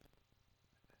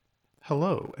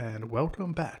Hello, and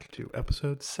welcome back to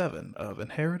episode 7 of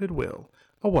Inherited Will,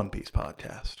 a One Piece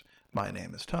podcast. My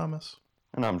name is Thomas.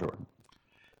 And I'm Jordan.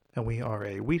 And we are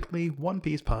a weekly One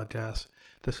Piece podcast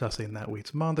discussing that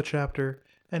week's manga chapter,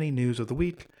 any news of the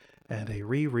week, and a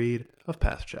reread of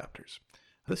past chapters.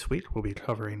 This week we'll be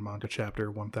covering manga chapter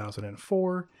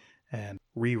 1004 and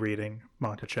rereading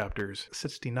manga chapters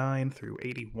 69 through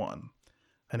 81.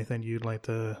 Anything you'd like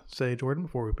to say, Jordan,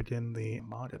 before we begin the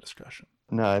manga discussion?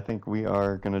 No, I think we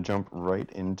are going to jump right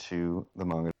into the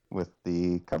manga with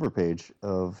the cover page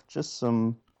of just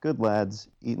some good lads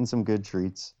eating some good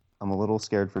treats. I'm a little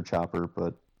scared for Chopper,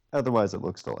 but otherwise it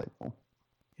looks delightful.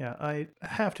 Yeah, I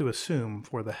have to assume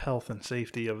for the health and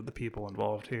safety of the people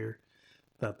involved here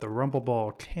that the Rumble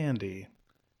Ball candy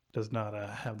does not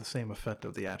have the same effect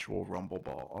of the actual Rumble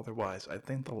Ball. Otherwise, I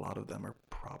think a lot of them are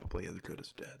probably as good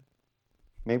as dead.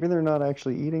 Maybe they're not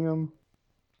actually eating them.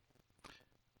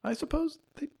 I suppose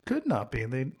they could not be.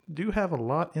 They do have a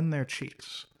lot in their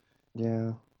cheeks.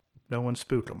 Yeah. No one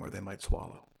spooked them or they might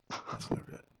swallow. That's no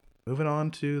good. Moving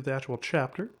on to the actual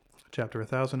chapter. Chapter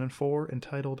 1004,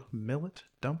 entitled Millet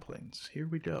Dumplings. Here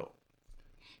we go.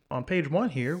 On page 1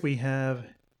 here, we have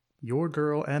your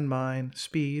girl and mine,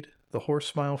 Speed, the horse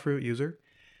smile fruit user,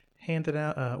 handed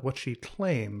out what she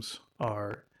claims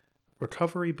are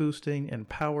recovery boosting and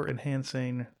power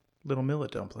enhancing little millet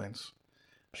dumplings.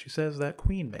 She says that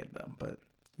Queen made them, but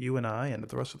you and I and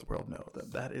the rest of the world know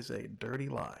that that is a dirty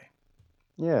lie.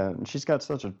 Yeah, and she's got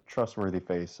such a trustworthy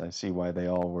face. I see why they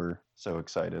all were so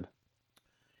excited.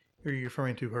 Are you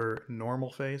referring to her normal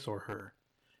face or her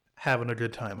having a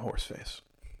good time horse face?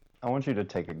 I want you to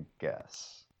take a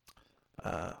guess.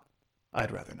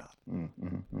 I'd rather not.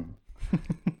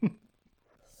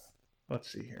 Let's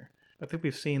see here. I think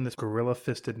we've seen this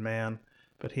gorilla-fisted man,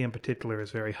 but he in particular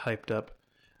is very hyped up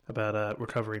about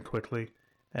recovering quickly.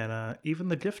 And even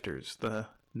the gifters, the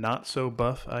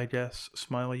not-so-buff, I guess,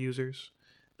 smile users,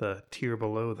 the tier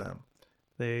below them,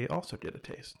 they also get a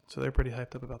taste. So they're pretty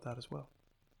hyped up about that as well.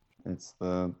 It's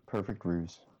the perfect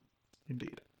ruse.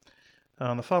 Indeed.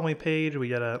 On the following page, we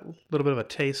get a little bit of a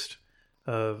taste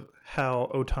of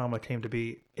how Otama came to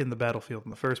be in the battlefield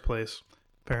in the first place.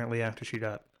 Apparently, after she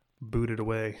got booted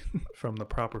away from the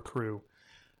proper crew,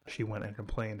 she went and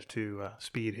complained to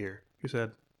Speed here, who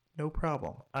said, "No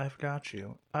problem, I've got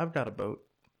you. I've got a boat.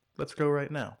 Let's go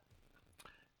right now."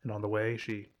 And on the way,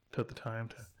 she took the time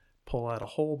to pull out a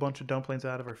whole bunch of dumplings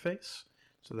out of her face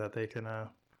so that they can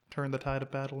turn the tide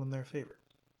of battle in their favor.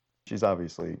 She's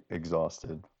obviously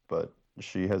exhausted, but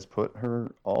she has put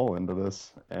her all into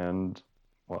this, and,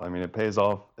 well, I mean, it pays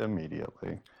off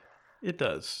immediately. It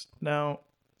does. Now,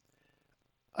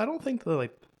 I don't think the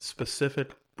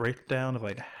specific breakdown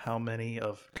of how many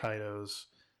of Kaido's,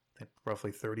 I think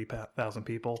roughly 30,000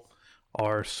 people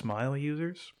are smile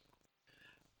users,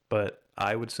 but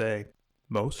I would say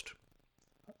most,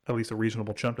 at least a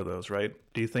reasonable chunk of those, right?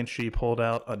 Do you think she pulled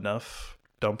out enough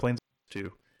dumplings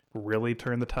to really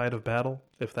turn the tide of battle,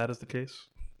 if that is the case?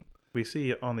 We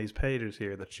see on these pages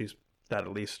here that she's got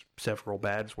at least several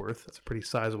bags worth. That's a pretty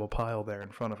sizable pile there in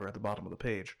front of her at the bottom of the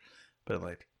page. But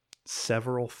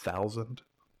several thousand?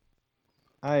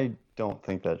 I don't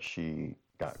think that she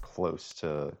got close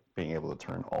to being able to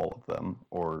turn all of them,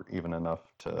 or even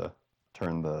enough to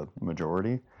turn the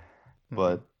majority,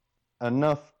 but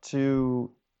enough to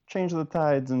change the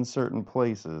tides in certain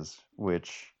places,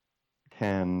 which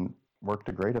can work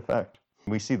to great effect.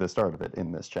 We see the start of it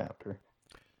in this chapter.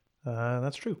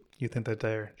 That's true. You think that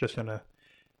they're just going to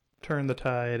turn the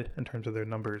tide in terms of their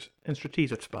numbers in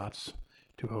strategic spots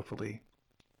to hopefully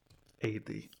aid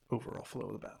the overall flow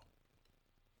of the battle.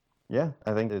 Yeah,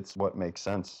 I think it's what makes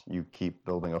sense. You keep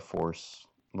building a force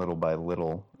little by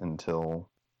little until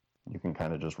you can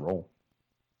kind of just roll.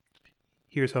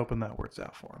 Here's hoping that works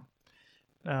out for him.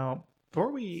 Now,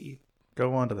 before we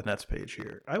go on to the next page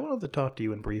here, I wanted to talk to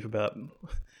you in brief about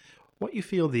what you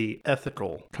feel the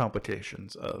ethical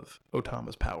complications of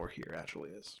Otama's power here actually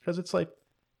is. Because it's I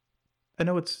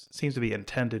know it seems to be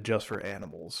intended just for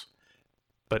animals,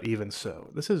 but even so,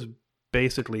 this is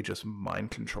basically just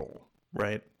mind control,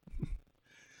 right?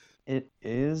 It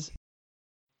is.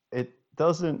 It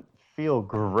doesn't feel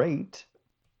great.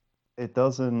 It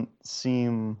doesn't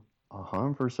seem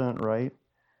 100% right.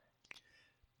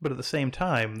 But at the same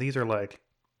time, these are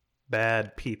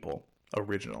bad people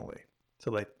originally.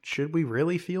 So should we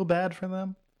really feel bad for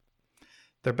them?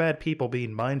 They're bad people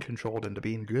being mind controlled into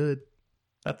being good.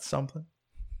 That's something.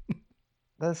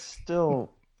 That's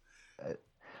still...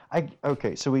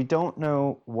 Okay, so we don't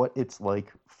know what it's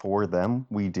like for them.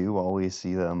 We do always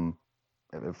see them,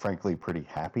 frankly, pretty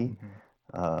happy.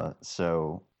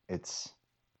 So it's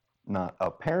not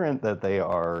apparent that they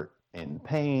are in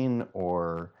pain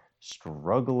or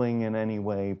struggling in any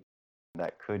way.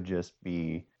 That could just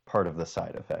be part of the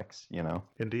side effects, you know?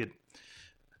 Indeed.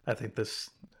 I think this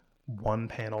one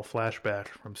panel flashback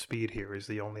from Speed here is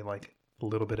the only like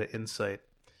little bit of insight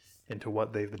into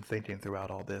what they've been thinking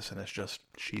throughout all this, and it's just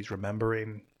she's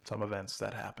remembering some events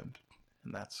that happened,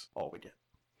 and that's all we get.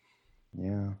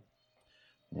 Yeah.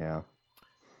 Yeah.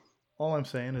 All I'm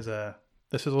saying is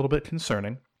this is a little bit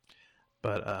concerning,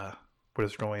 but we're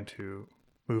just going to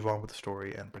move on with the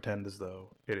story and pretend as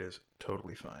though it is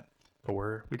totally fine. But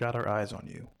we got our eyes on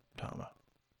you, Tama.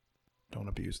 Don't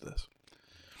abuse this.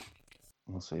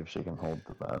 We'll see if she can hold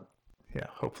to that. Yeah,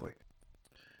 hopefully.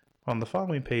 On the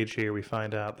following page here, we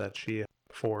find out that she,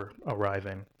 before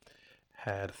arriving,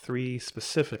 had 3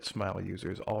 specific Smile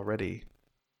users already.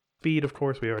 Speed, of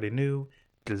course, we already knew.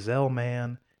 Gazelle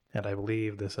Man, and I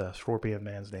believe this Scorpion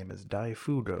Man's name is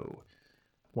Daifugo,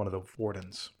 one of the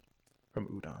wardens from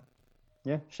Udon.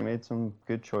 Yeah, she made some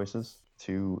good choices.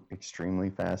 2 extremely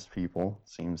fast people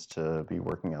seems to be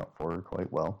working out for her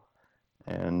quite well.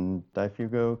 And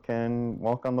Daifugo can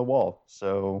walk on the wall,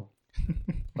 so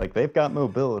like they've got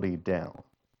mobility down.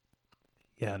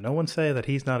 Yeah, no one say that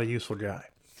he's not a useful guy.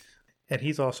 And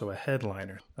he's also a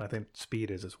headliner. I think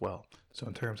Speed is as well. So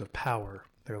in terms of power,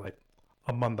 they're like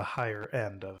among the higher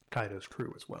end of Kaido's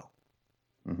crew as well.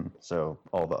 Mm-hmm. So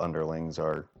all the underlings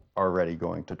are already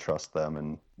going to trust them,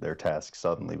 and their task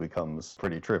suddenly becomes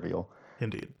pretty trivial.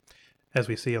 Indeed. As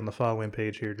we see on the following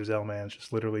page here, Gazelle Man's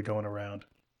just literally going around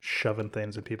shoving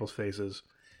things in people's faces,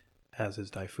 as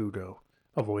is Daifugo,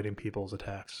 avoiding people's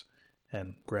attacks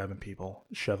and grabbing people,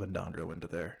 shoving Dango into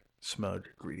their smug,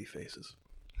 greedy faces,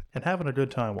 and having a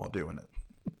good time while doing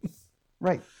it.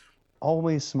 Right.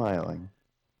 Always smiling.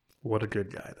 What a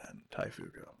good guy, that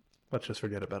Daifugo. Let's just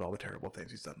forget about all the terrible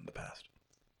things he's done in the past.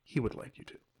 He would like you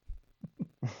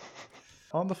to.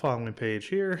 On the following page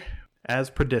here,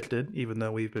 as predicted, even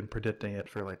though we've been predicting it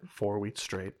for like 4 weeks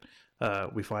straight,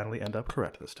 we finally end up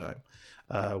correct this time.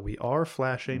 We are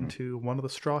flashing to one of the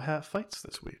Straw Hat fights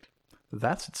this week.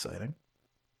 That's exciting.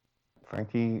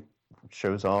 Frankie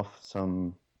shows off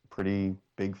some pretty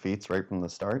big feats right from the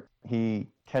start. He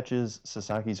catches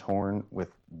Sasaki's horn with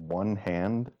one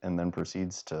hand and then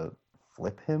proceeds to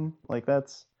flip him. Like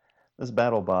this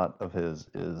battle bot of his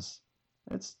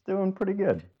it's doing pretty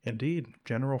good. Indeed,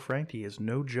 General Frankie is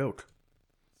no joke.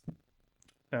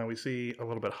 Now we see a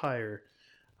little bit higher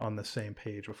on the same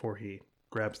page before he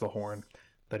grabs the horn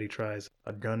that he tries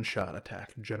a gunshot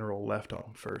attack General left on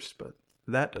him first, but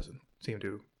that doesn't seem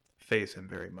to faze him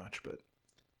very much. But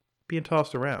being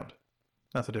tossed around,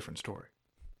 that's a different story.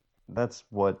 That's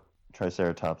what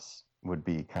Triceratops would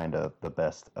be kind of the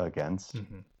best against.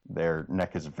 Mm-hmm. Their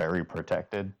neck is very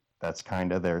protected. That's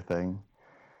kind of their thing.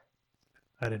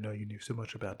 I didn't know you knew so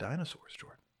much about dinosaurs,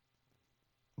 Jordan.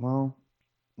 Well,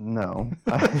 no.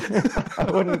 I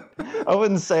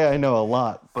wouldn't say I know a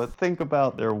lot, but think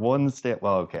about their one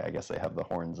well, okay, I guess they have the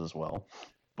horns as well.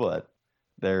 But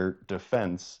their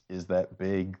defense is that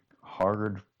big,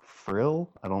 hard frill.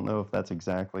 I don't know if that's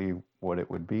exactly what it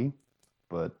would be,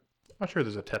 but I'm not sure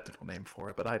there's a technical name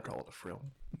for it, but I'd call it a frill.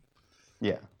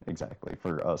 Yeah, exactly.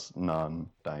 For us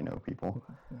non-dino people.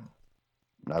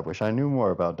 I wish I knew more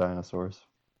about dinosaurs.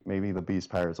 Maybe the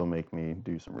Beast Pirates will make me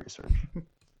do some research.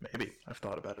 Maybe. I've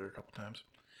thought about it a couple times.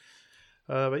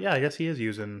 But yeah, I guess he is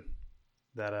using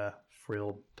that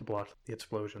frill to block the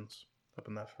explosions up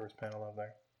in that first panel over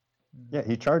there. Yeah,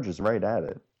 he charges right at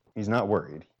it. He's not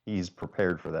worried. He's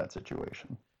prepared for that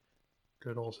situation.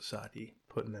 Good old Sasaki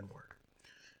putting in work.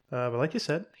 But like you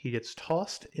said, he gets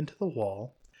tossed into the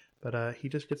wall, but he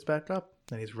just gets back up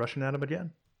and he's rushing at him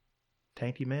again.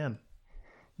 Tanky man.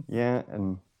 Yeah,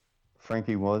 and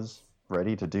Frankie was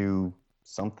ready to do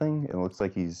something. It looks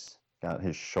like he's got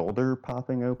his shoulder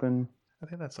popping open. I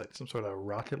think that's like some sort of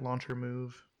rocket launcher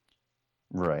move.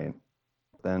 Right.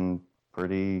 Then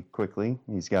pretty quickly,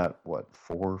 he's got,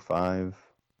 4, 5,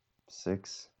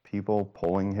 6 people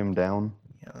pulling him down?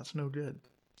 Yeah, that's no good.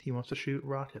 He wants to shoot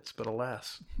rockets, but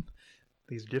alas,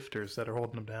 these gifters that are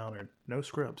holding him down are no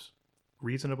scrubs.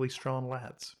 Reasonably strong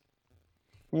lads.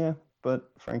 Yeah,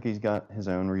 but Frankie's got his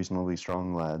own reasonably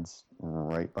strong lads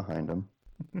right behind him.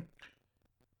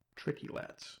 Tricky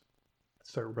lads.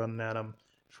 Start running at him.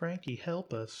 Frankie,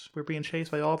 help us. We're being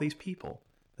chased by all these people.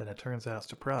 Then it turns out,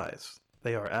 surprise,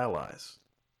 they are allies.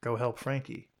 Go help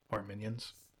Frankie, our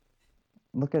minions.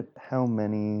 Look at how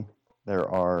many there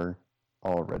are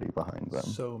already behind them.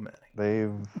 So many.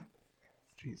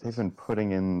 They've been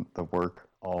putting in the work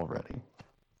already.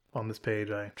 On this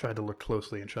page, I tried to look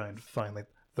closely and try and find like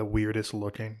the weirdest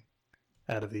looking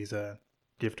out of these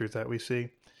gifters that we see.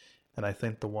 And I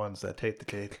think the ones that take the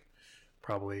cake,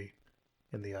 probably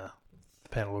in the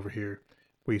panel over here,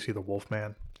 where you see the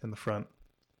Wolfman in the front,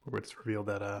 where it's revealed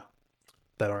that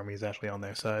that army is actually on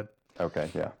their side. Okay,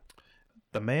 yeah.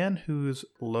 The man whose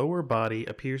lower body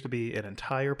appears to be an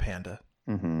entire panda.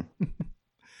 Mm-hmm.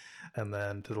 And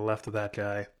then to the left of that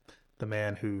guy, the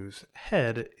man whose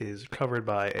head is covered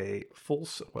by a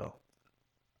well,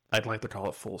 I'd like to call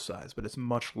it full size, but it's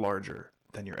much larger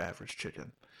than your average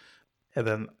chicken. And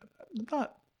then,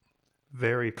 not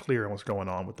very clear on what's going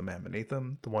on with the man beneath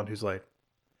him. The one who's like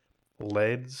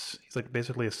legs, he's like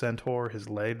basically a centaur. His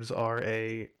legs are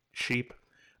a sheep,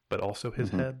 but also his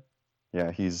head. Yeah,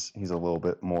 he's a little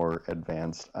bit more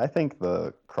advanced. I think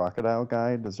the crocodile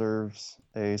guy deserves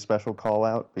a special call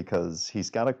out because he's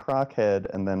got a croc head,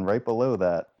 and then right below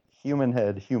that, human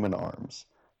head, human arms.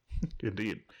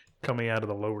 Indeed. Coming out of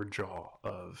the lower jaw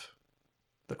of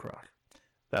the croc.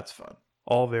 That's fun.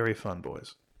 All very fun,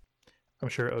 boys. I'm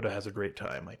sure Oda has a great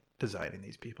time like designing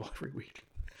these people every week.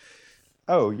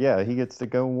 Oh, yeah, he gets to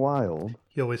go wild.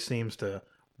 He always seems to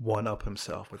one-up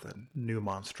himself with a new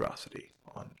monstrosity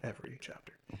on every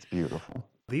chapter. It's beautiful.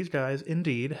 These guys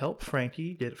indeed help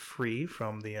Franky get free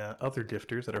from the other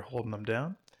gifters that are holding him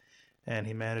down, and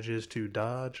he manages to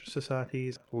dodge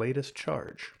Sasaki's latest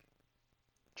charge.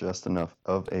 Just enough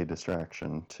of a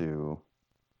distraction to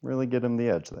really get him the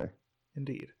edge there.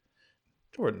 Indeed.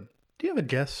 Jordan, do you have a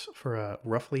guess for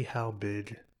roughly how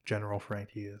big General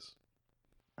Franky is?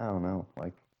 I don't know,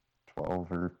 like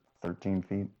 12 or 13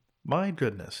 feet? My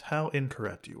goodness, how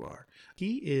incorrect you are.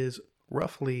 He is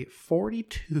roughly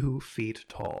 42 feet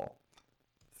tall.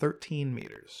 13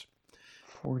 meters.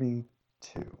 42.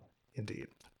 Indeed.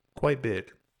 Quite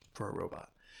big for a robot.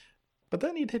 But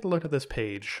then you take a look at this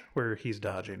page where he's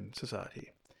dodging Sasaki.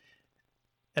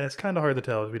 And it's kind of hard to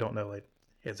tell if we don't know like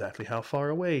exactly how far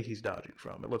away he's dodging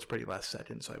from. It looks pretty last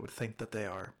second, so I would think that they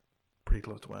are pretty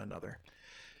close to one another.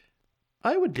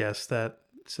 I would guess that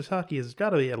Sasaki has got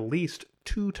to be at least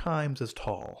 2 times as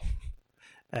tall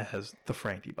as the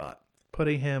Franky bot,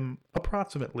 putting him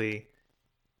approximately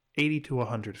 80 to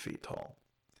 100 feet tall.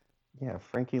 Yeah,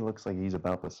 Franky looks like he's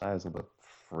about the size of the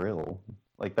frill.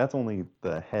 Like, that's only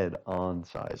the head-on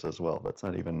size as well. That's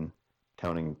not even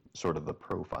counting sort of the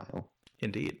profile.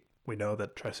 Indeed. We know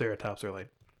that Triceratops are, like,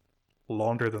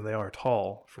 longer than they are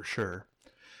tall, for sure.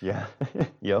 Yeah.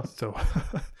 Yep. So,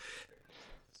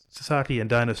 Sasaki in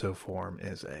dinosaur form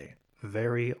is a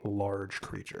very large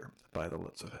creature, by the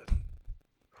looks of it.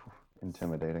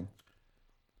 Intimidating.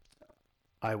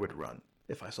 I would run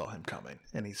if I saw him coming,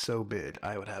 and he's so big,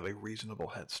 I would have a reasonable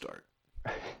head start.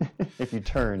 If you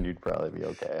turn, you'd probably be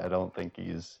okay. I don't think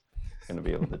he's going to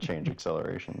be able to change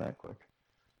acceleration that quick.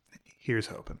 Here's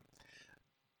hoping.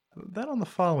 Then on the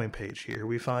following page here,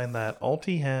 we find that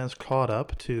Alti has caught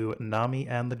up to Nami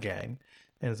and the gang,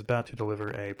 and is about to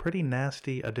deliver a pretty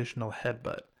nasty additional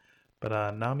headbutt.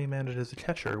 But Nami manages to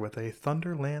catch her with a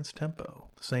Thunder Lance Tempo,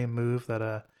 the same move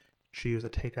that she used to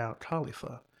take out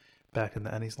Khalifa back in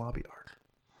the Enies Lobby arc.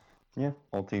 Yeah,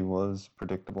 Ulti was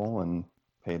predictable and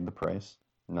paid the price.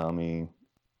 Nami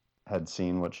had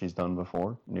seen what she's done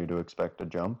before, knew to expect a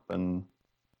jump, and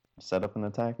set up an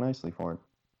attack nicely for it.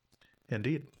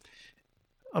 Indeed.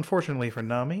 Unfortunately for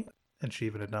Nami, and she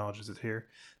even acknowledges it here,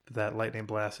 that Lightning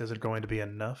Blast isn't going to be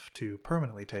enough to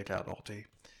permanently take out Ulti,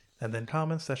 and then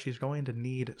comments that she's going to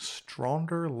need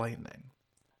stronger lightning.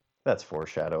 That's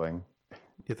foreshadowing.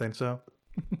 You think so?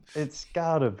 It's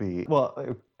gotta be.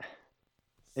 Well,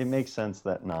 it makes sense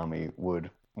that Nami would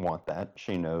want that.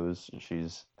 She knows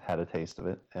she's had a taste of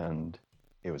it, and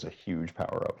it was a huge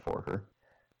power-up for her.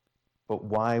 But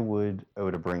why would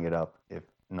Oda bring it up if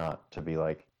not to be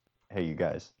like, hey, you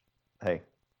guys, hey,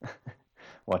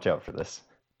 watch out for this?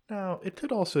 Now, it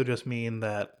could also just mean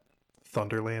that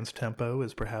Thunderland's tempo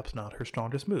is perhaps not her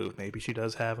strongest move. Maybe she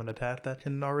does have an attack that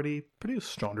can already produce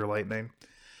stronger lightning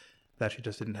that she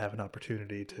just didn't have an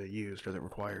opportunity to use because it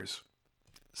requires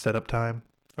setup time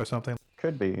or something.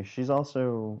 Could be. She's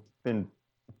also been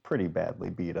pretty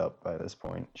badly beat up by this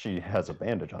point. She has a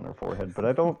bandage on her forehead, but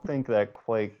I don't think that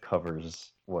quite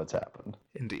covers what's happened.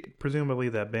 Indeed. Presumably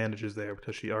that bandage is there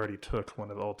because she already took one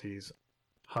of Ulti's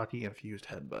hockey-infused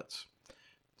headbutts.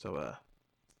 So,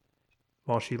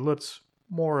 while she looks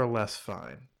more or less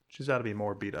fine, she's got to be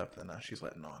more beat up than she's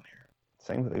letting on here.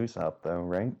 Same with Usopp, though,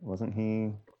 right? Wasn't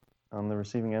he on the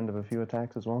receiving end of a few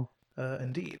attacks as well?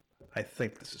 Indeed. I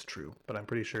think this is true, but I'm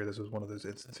pretty sure this was one of those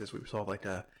instances where we saw like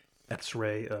a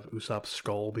X-ray of Usopp's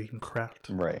skull being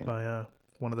cracked by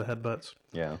one of the headbutts.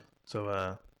 Yeah.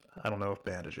 So I don't know if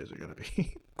bandages are going to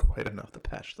be quite enough to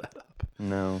patch that up.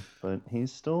 No, but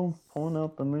he's still pulling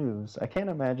out the moves. I can't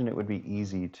imagine it would be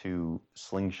easy to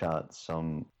slingshot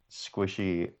some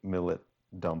squishy millet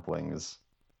dumplings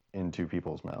into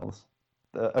people's mouths.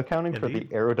 Accounting for the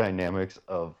Indeed. aerodynamics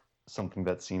of something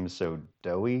that seems so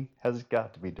doughy has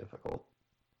got to be difficult.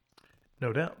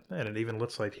 No doubt. And it even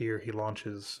looks like here he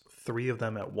launches three of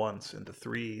them at once into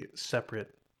three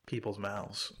separate people's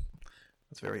mouths.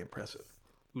 That's very impressive.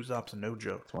 Usopp's no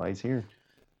joke. That's why he's here.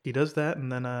 He does that,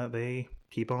 and then they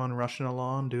keep on rushing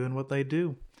along, doing what they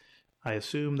do. I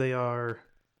assume they are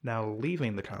now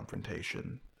leaving the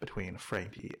confrontation between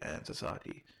Frankie and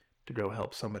Sasaki to go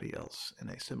help somebody else in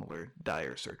a similar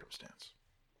dire circumstance.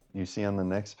 You see on the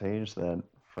next page that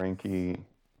Frankie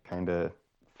kind of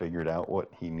figured out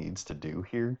what he needs to do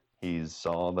here. He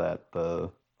saw that the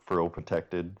frill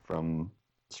protected from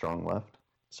strong left,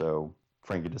 so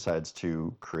Frankie decides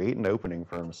to create an opening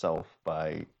for himself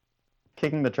by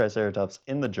kicking the Triceratops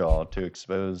in the jaw to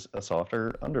expose a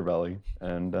softer underbelly,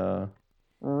 and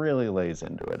really lays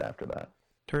into it after that.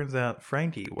 Turns out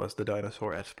Frankie was the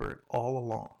dinosaur expert all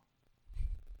along.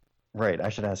 Right, I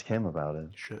should ask him about it.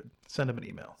 You should. Send him an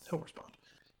email. He'll respond.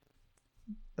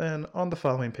 Then on the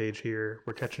following page here,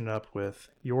 we're catching up with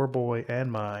your boy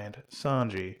and mine,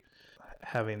 Sanji,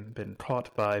 having been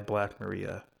caught by Black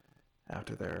Maria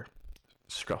after their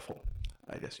scuffle,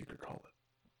 I guess you could call it.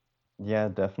 Yeah,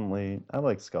 definitely. I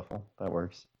like Scuffle. That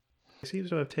works. He seems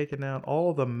to have taken out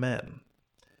all the men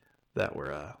that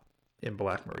were in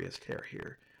Black Maria's care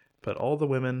here. But all the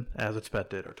women, as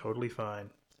expected, are totally fine,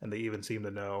 and they even seem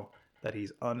to know that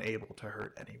he's unable to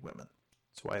hurt any women.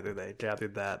 So either they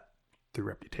gathered that through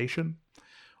reputation,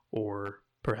 or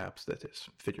perhaps they just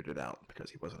figured it out because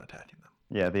he wasn't attacking them.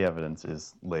 Yeah, the evidence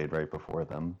is laid right before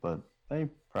them, but they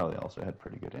probably also had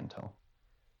pretty good intel.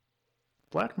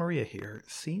 Black Maria here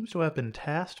seems to have been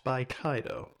tasked by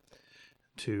Kaido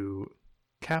to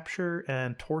capture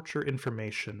and torture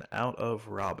information out of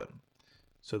Robin.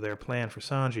 So their plan for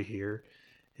Sanji here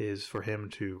is for him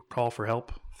to call for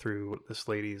help through this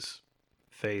lady's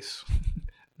face.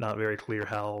 Not very clear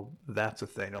how that's a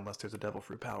thing unless there's a devil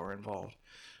fruit power involved.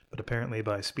 But apparently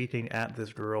by speaking at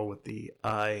this girl with the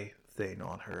eye thing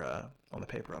on her, on the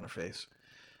paper on her face,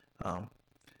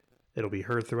 it'll be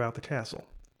heard throughout the castle.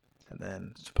 And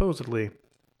then supposedly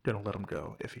gonna let him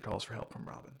go if he calls for help from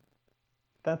Robin.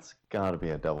 That's got to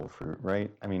be a devil fruit,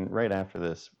 right? I mean, right after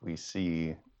this, we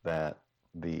see that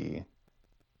the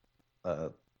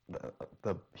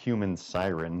human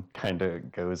siren kind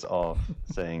of goes off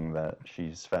saying that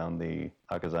she's found the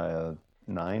Akazaya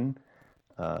 9.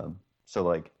 So,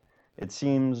 like, it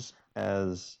seems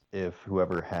as if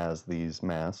whoever has these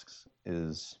masks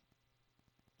is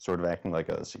sort of acting like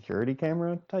a security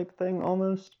camera type thing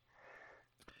almost.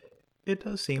 It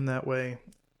does seem that way,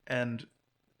 and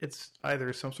it's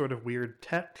either some sort of weird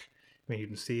tech. I mean, you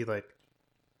can see, like,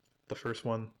 the first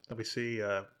one that we see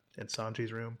in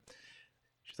Sanji's room.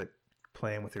 She's, like,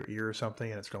 playing with her ear or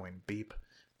something, and it's going beep.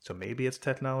 So maybe it's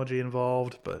technology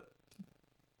involved, but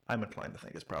I'm inclined to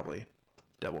think it's probably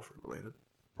devil fruit related.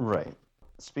 Right.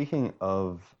 Speaking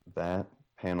of that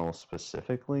panel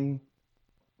specifically,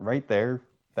 right there,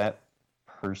 that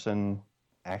person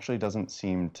actually doesn't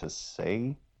seem to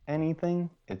say anything.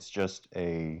 It's just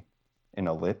an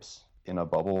ellipse in a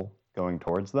bubble going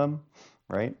towards them,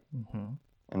 right? Mm-hmm.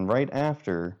 And right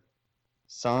after,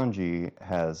 Sanji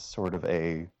has sort of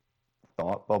a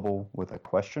thought bubble with a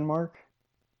question mark.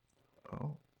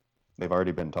 Oh. They've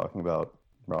already been talking about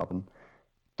Robin.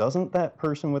 Doesn't that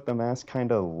person with the mask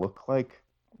kind of look like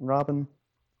Robin?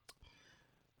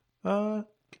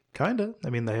 Kinda. I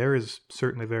mean, the hair is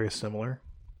certainly very similar.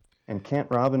 And can't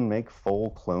Robin make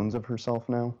full clones of herself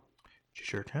now? She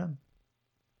sure can.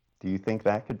 Do you think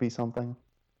that could be something?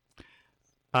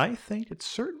 I think it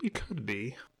certainly could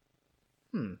be.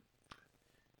 You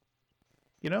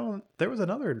know, there was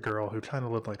another girl who kind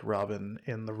of looked like Robin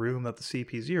in the room that the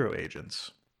CP0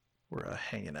 agents were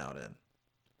hanging out in,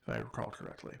 if I recall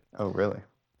correctly. Oh, really?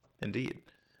 Indeed.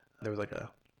 There was like a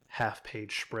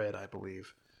half-page spread, I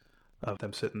believe, of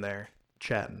them sitting there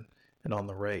chatting. And on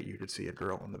the right, you could see a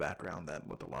girl in the background that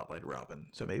looked a lot like Robin.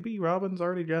 So maybe Robin's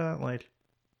already got, like,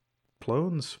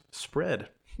 clones spread.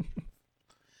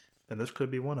 And this could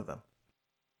be one of them.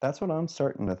 That's what I'm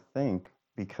starting to think,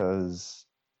 because,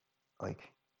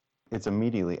 like, it's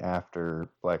immediately after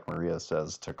Black Maria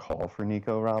says to call for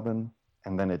Nico Robin,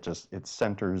 and then it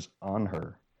centers on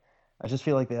her. I just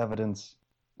feel like the evidence,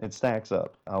 it stacks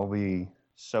up. I'll be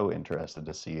so interested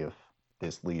to see if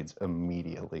this leads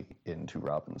immediately into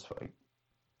Robin's fight.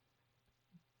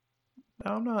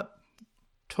 Now, I'm not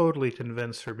totally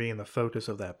convinced her being the focus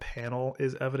of that panel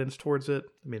is evidence towards it.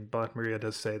 I mean, Black Maria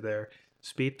does say there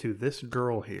speak to this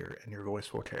girl here and your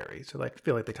voice will carry. So like, I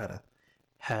feel like they kind of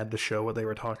had to show what they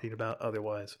were talking about.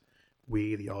 Otherwise,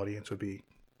 we, the audience, would be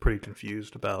pretty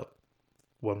confused about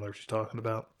what on earth she's talking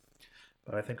about.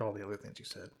 But I think all the other things you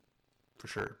said, for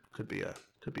sure, could be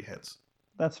hints.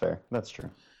 That's fair. That's true.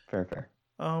 Fair.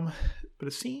 But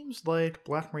it seems like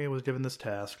Black Maria was given this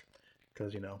task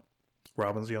because,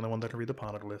 Robin's the only one that can read the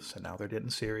poneglyphs, and now they're getting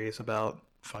serious about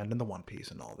finding the One Piece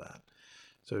and all that.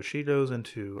 So she goes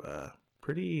into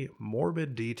pretty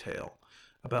morbid detail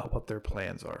about what their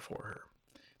plans are for her.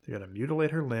 They're going to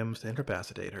mutilate her limbs to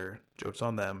incapacitate her. Joke's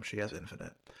on them, she has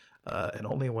infinite. And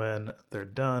only when they're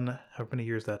done, however many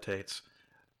years that takes,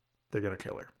 they're going to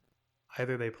kill her.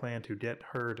 Either they plan to get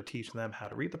her to teach them how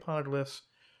to read the poneglyphs,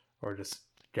 or just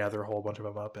gather a whole bunch of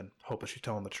them up and hope that she's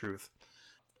telling the truth.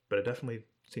 But it definitely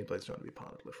seems like it's going to be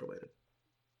poneglyph related.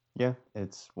 Yeah,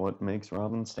 it's what makes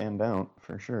Robin stand out,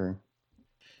 for sure.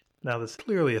 Now, this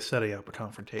clearly is setting up a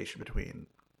confrontation between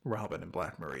Robin and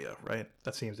Black Maria, right?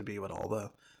 That seems to be what all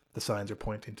the signs are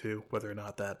pointing to, whether or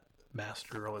not that masked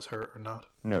girl is her or not.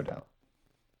 No doubt.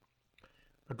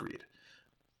 Agreed.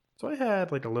 So I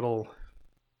had like a little...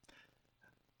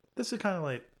 This is kind of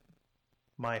like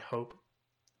my hope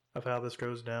of how this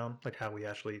goes down, like how we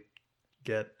actually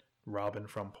get Robin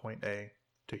from point A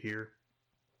to here,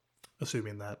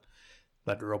 assuming that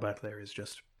that girl back there is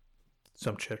just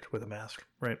some chick with a mask,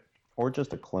 right? Or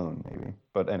just a clone, maybe.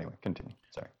 But anyway, continue.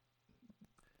 Sorry.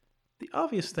 The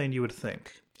obvious thing you would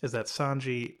think is that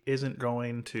Sanji isn't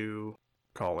going to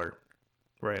call her,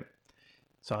 right?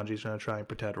 Sanji's going to try and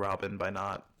protect Robin by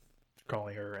not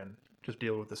calling her and just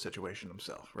deal with the situation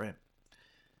himself, right?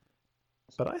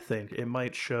 But I think it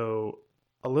might show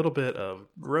a little bit of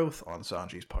growth on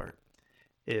Sanji's part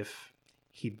if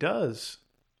he does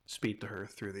speak to her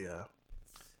through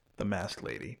the masked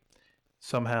lady,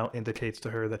 somehow indicates to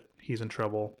her that he's in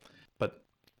trouble, but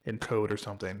in code or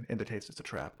something indicates it's a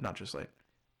trap, not just like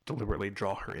deliberately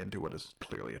draw her into what is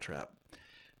clearly a trap.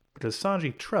 Because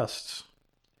Sanji trusts,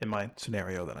 in my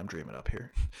scenario that I'm dreaming up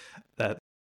here, that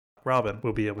Robin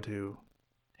will be able to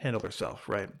handle herself,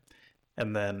 right?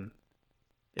 And then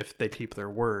if they keep their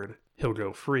word, he'll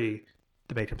go free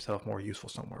to make himself more useful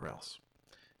somewhere else.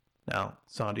 Now,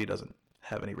 Sanji doesn't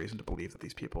have any reason to believe that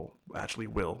these people actually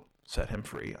will set him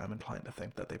free. I'm inclined to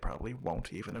think that they probably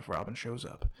won't, even if Robin shows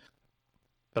up.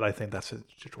 But I think that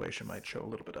situation might show a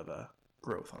little bit of a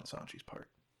growth on Sanji's part.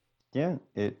 Yeah,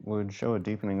 it would show a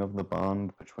deepening of the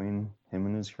bond between him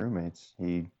and his crewmates.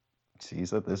 He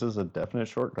sees that this is a definite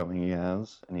shortcoming he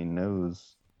has, and he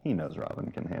knows Robin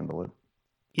can handle it.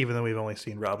 Even though we've only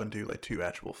seen Robin do like 2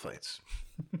 actual fights.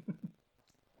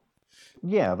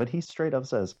 Yeah, but he straight up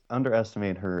says,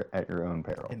 underestimate her at your own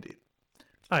peril. Indeed.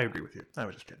 I agree with you. I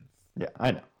was just kidding. Yeah,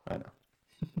 I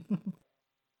know.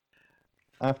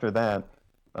 After that,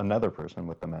 another person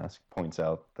with the mask points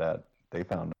out that they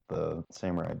found the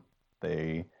samurai.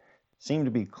 They seem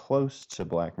to be close to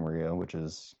Black Maria, which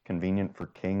is convenient for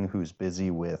King, who's busy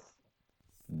with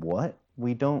what?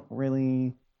 We don't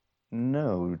really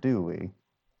know, do we?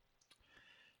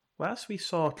 Last we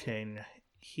saw King,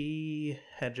 he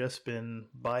had just been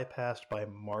bypassed by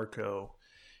Marco.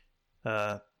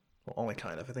 Well, only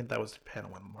kind of. I think that was the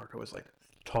panel when Marco was like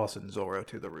tossing Zoro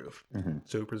to the roof. Mm-hmm.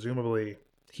 So presumably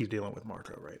he's dealing with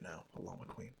Marco right now, along with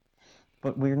Queen.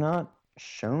 But we're not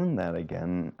shown that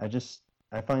again.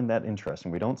 I find that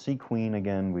interesting. We don't see Queen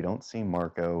again. We don't see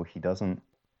Marco. He doesn't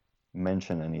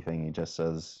mention anything. He just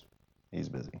says he's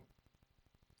busy.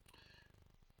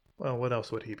 Well, what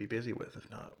else would he be busy with if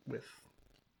not with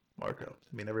Marco?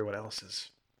 I mean, everyone else is,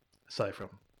 aside from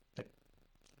like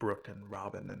Brooke and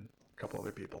Robin and a couple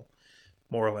other people,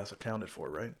 more or less accounted for,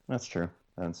 right? That's true.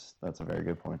 That's a very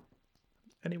good point.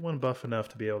 Anyone buff enough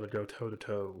to be able to go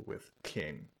toe-to-toe with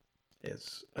King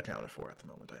is accounted for at the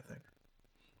moment, I think.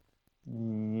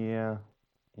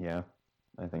 Yeah,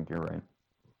 I think you're right.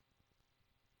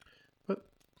 But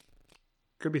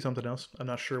could be something else. I'm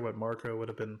not sure what Marco would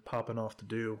have been popping off to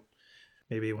do.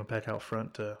 Maybe he went back out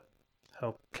front to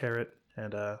help Carrot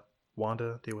and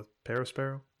Wanda deal with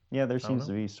Parasparrow. Yeah, there seems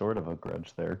to be sort of a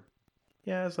grudge there.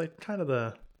 Yeah, it's like kind of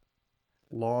the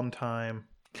long time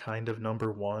kind of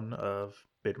number one of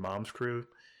Big Mom's crew.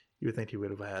 You would think he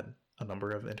would have had a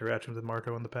number of interactions with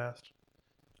Marco in the past.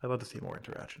 I'd love to see more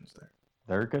interactions there.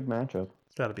 They're a good matchup.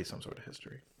 It's got to be some sort of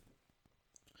history.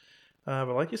 But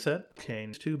like you said,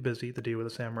 Kane's too busy to deal with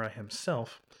the samurai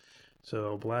himself,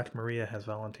 so Black Maria has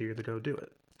volunteered to go do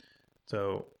it.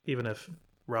 So even if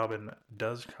Robin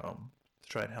does come to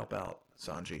try and help out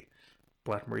Sanji,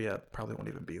 Black Maria probably won't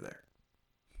even be there.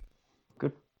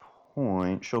 Good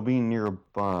point. She'll be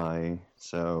nearby,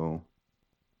 so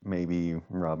maybe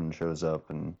Robin shows up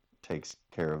and takes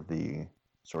care of the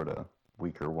sort of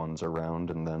weaker ones around,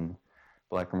 and then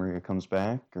Black Maria comes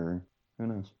back, or who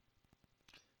knows?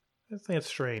 I think it's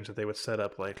strange that they would set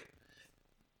up like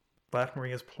Black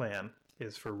Maria's plan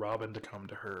is for Robin to come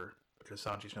to her because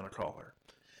Sanji's going to call her,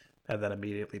 and then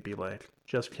immediately be like,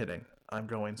 "Just kidding, I'm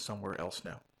going somewhere else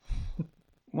now."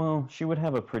 Well, she would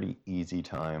have a pretty easy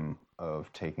time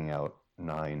of taking out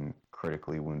 9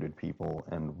 critically wounded people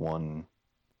and 1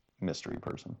 mystery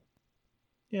person.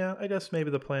 Yeah, I guess maybe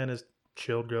the plan is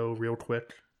she'll go real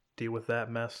quick, deal with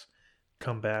that mess,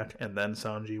 come back, and then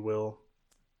Sanji will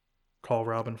call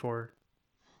Robin for her.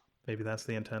 Maybe that's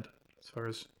the intent as far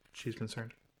as she's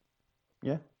concerned.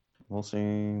 Yeah, we'll see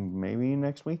maybe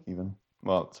next week even.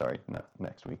 Well, sorry, not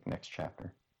next week, next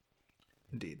chapter.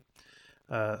 Indeed.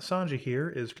 Sanji here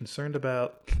is concerned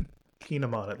about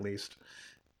Kinemon at least,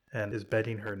 and is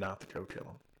begging her not to go kill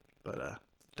him. But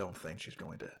don't think she's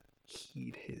going to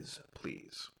heed his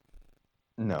pleas.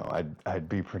 No, I'd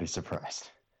be pretty surprised.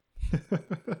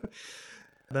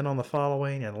 Then on the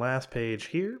following and last page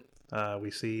here,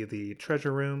 we see the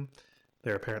treasure room.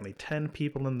 There are apparently 10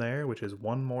 people in there, which is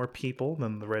 1 more people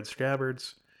than the Red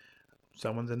Scabbards.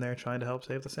 Someone's in there trying to help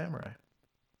save the samurai.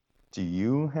 Do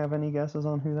you have any guesses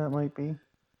on who that might be?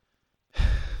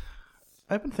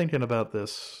 I've been thinking about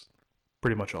this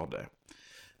pretty much all day.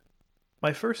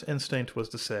 My first instinct was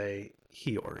to say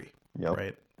Hiyori, Yep.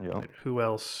 right? Yep. Like, who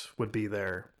else would be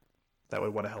there that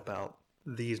would want to help out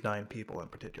these 9 people in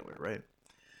particular, right?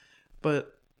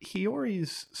 But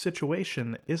Hiyori's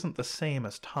situation isn't the same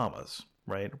as Tama's,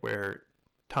 right? Where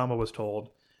Tama was told,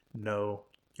 no,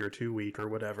 you're too weak or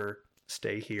whatever,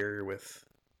 stay here with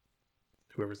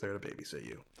whoever's there to babysit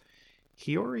you.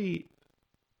 Hiyori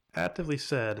actively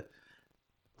said,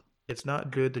 it's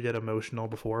not good to get emotional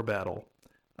before a battle.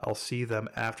 I'll see them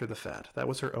after the fact. That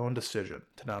was her own decision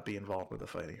to not be involved with the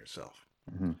fighting herself.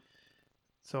 Mm-hmm.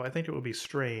 So I think it would be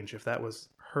strange if that was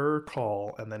her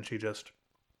call and then she just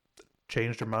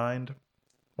changed her mind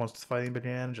once the fighting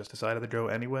began and just decided to go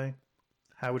anyway.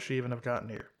 How would she even have gotten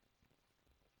here?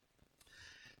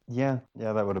 Yeah,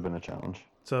 that would have been a challenge.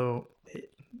 So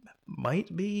it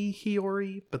might be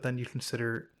Hiyori, but then you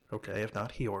consider, okay, if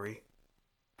not Hiyori,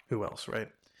 who else, right?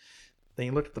 Then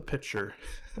you look at the picture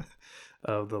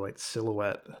of the like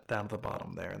silhouette down at the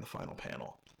bottom there in the final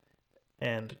panel.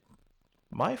 And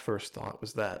my first thought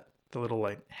was that the little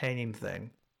like hanging thing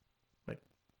like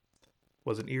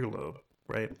was an earlobe,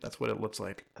 right? That's what it looks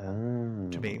like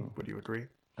to me. Would you agree?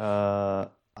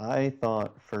 I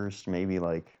thought first maybe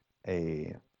like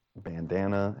a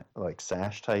bandana, like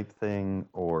sash type thing,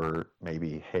 or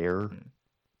maybe hair.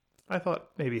 I thought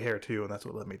maybe hair too, and that's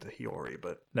what led me to Hiyori,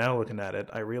 but now looking at it,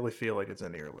 I really feel like it's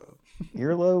an earlobe.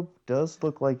 Earlobe does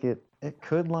look like it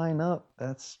could line up,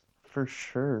 that's for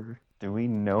sure. Do we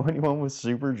know anyone with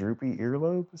super droopy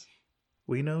earlobes?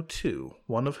 We know 2,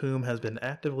 one of whom has been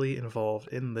actively involved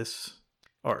in this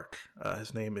arc.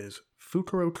 His name is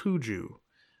Fukuro Kuju.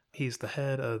 He's the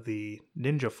head of the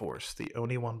ninja force, the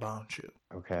Oniwanbanshu.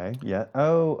 Okay, yeah.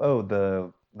 Oh,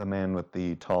 the man with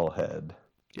the tall head.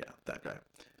 Yeah, that guy.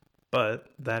 But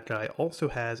that guy also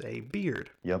has a beard.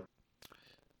 Yep.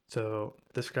 So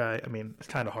this guy, I mean, it's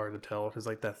kind of hard to tell because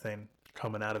like that thing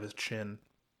coming out of his chin.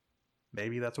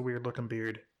 Maybe that's a weird looking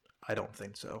beard. I don't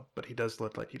think so, but he does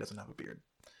look like he doesn't have a beard.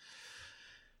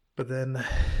 But then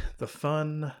the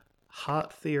fun,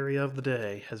 hot theory of the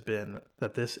day has been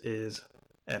that this is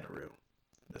Eneru.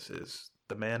 This is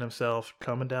the man himself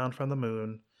coming down from the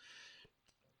moon,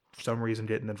 for some reason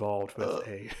getting involved with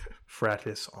a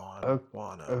fracas on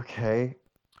Wano. Okay,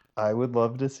 I would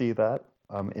love to see that.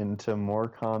 I'm into more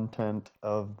content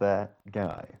of that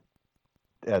guy.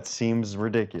 That seems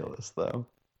ridiculous, though.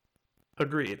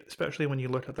 Agreed, especially when you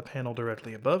look at the panel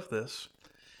directly above this.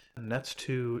 Next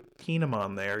to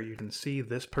Kinemon there, you can see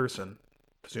this person,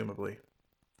 presumably.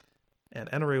 And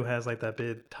Eneru has like that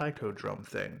big taiko drum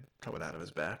thing coming out of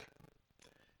his back.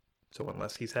 So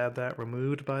unless he's had that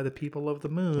removed by the people of the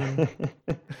moon...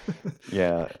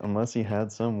 Yeah, unless he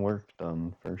had some work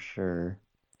done, for sure.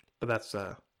 But that's,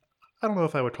 I don't know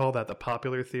if I would call that the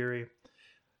popular theory.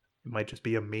 It might just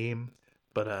be a meme,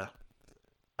 but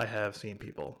I have seen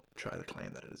people try to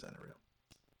claim that it is Eneru.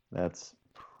 That's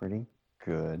pretty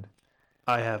good.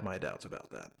 I have my doubts about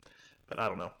that, but I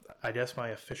don't know. I guess my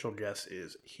official guess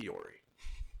is Hiyori.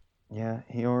 Yeah,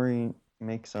 Hiyori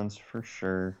makes sense for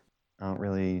sure. I don't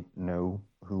really know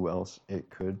who else it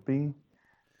could be.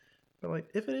 But like,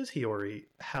 if it is Hiyori,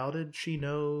 how did she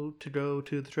know to go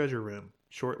to the treasure room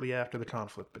shortly after the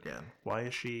conflict began? Why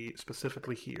is she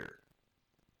specifically here?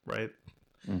 Right?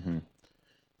 Mm-hmm.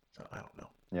 So I don't know.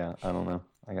 Yeah, I don't know.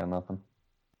 I got nothing.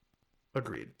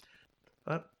 Agreed.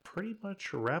 That pretty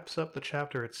much wraps up the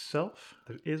chapter itself.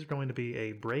 There is going to be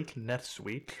a break next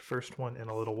week, first one in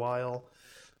a little while.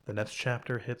 The next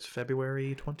chapter hits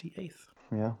February 28th.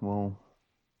 Yeah, we'll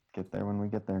get there when we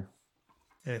get there.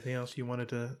 Anything else you wanted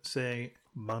to say,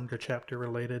 manga chapter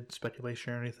related,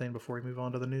 speculation or anything before we move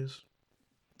on to the news?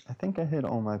 I think I hit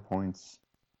all my points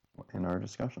in our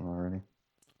discussion already.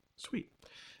 Sweet.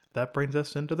 That brings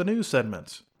us into the news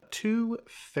segments. Two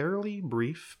fairly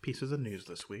brief pieces of news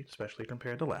this week, especially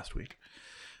compared to last week.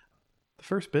 The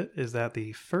first bit is that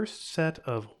the first set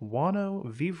of Wano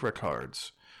Vivre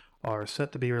cards are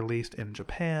set to be released in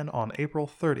Japan on April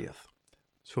 30th.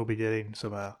 So we'll be getting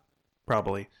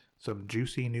probably some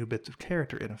juicy new bits of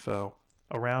character info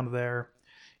around there.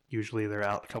 Usually they're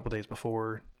out a couple days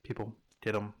before. People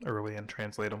get them early and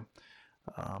translate them.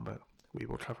 But we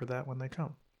will cover that when they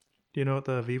come. Do you know what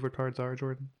the Vivre cards are,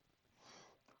 Jordan?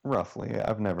 Roughly.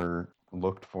 I've never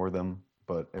looked for them,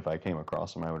 but if I came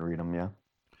across them, I would read them, yeah.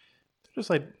 They're just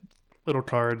like little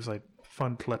cards, like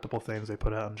fun collectible things they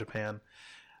put out in Japan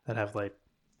that have like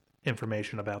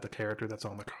information about the character that's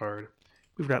on the card.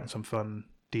 We've gotten some fun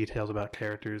details about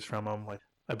characters from them. Like,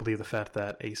 I believe the fact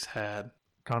that Ace had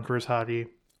Conqueror's Haki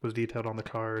was detailed on the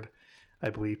card. I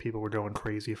believe people were going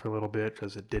crazy for a little bit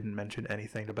because it didn't mention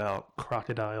anything about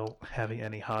Crocodile having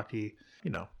any Haki.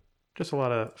 Just a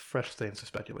lot of fresh things to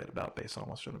speculate about based on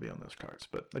what's going to be on those cards.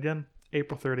 But again,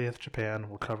 April 30th, Japan,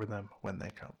 we'll cover them when they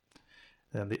come.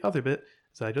 And the other bit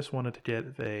is I just wanted to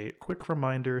get a quick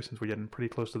reminder, since we're getting pretty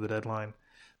close to the deadline,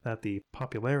 that the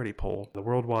popularity poll, the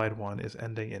worldwide one, is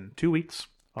ending in 2 weeks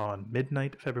on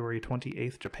midnight, February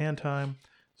 28th, Japan time.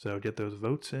 So get those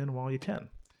votes in while you can.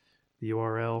 The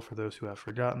URL, for those who have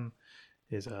forgotten,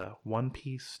 is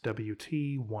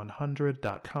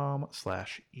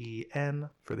onepiece100.com/en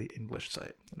for the English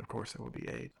site. And of course, there will be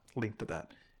a link to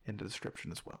that in the description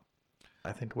as well.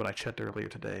 I think when I checked earlier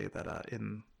today that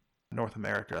in North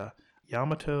America,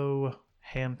 Yamato,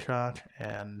 Hancock,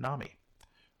 and Nami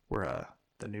were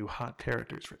the new hot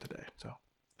characters for today. So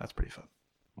that's pretty fun.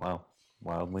 Wow.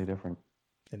 Wildly different.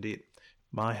 Indeed.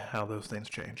 My, how those things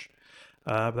change.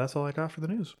 But that's all I got for the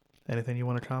news. Anything you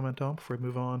want to comment on before we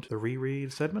move on to the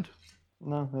reread segment?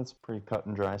 No, that's pretty cut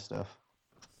and dry stuff.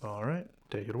 All right,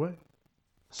 take it away.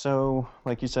 So,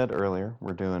 like you said earlier,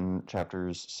 we're doing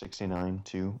chapters 69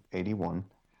 to 81,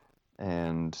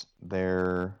 and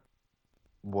there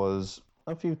was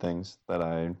a few things that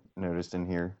I noticed in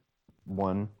here.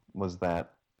 One was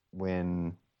that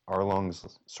when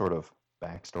Arlong's sort of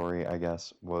backstory, I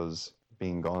guess, was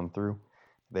being gone through,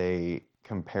 they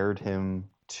compared him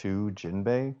to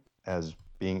Jinbei as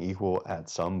being equal at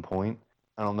some point.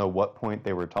 I don't know what point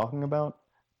they were talking about,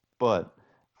 but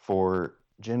for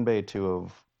Jinbei to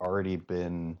have already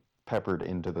been peppered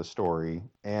into the story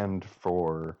and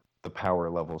for the power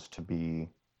levels to be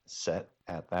set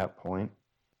at that point,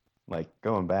 like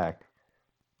going back,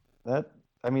 that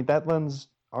lends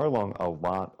Arlong a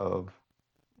lot of,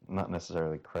 not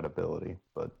necessarily credibility,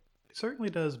 but it certainly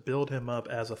does build him up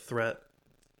as a threat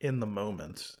in the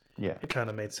moment. Yeah. It kind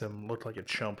of makes him look like a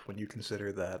chump when you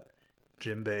consider that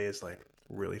Jinbei is like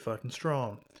really fucking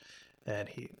strong. And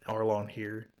Arlong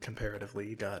here,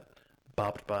 comparatively, got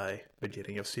bopped by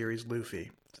beginning of series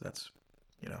Luffy. So that's,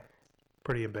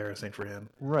 pretty embarrassing for him.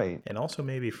 Right. And also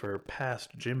maybe for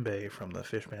past Jinbei from the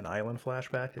Fishman Island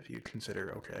flashback, if you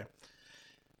consider, okay,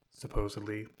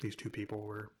 supposedly these two people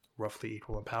were roughly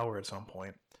equal in power at some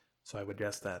point. So I would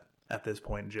guess that at this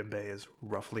point, Jinbei is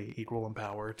roughly equal in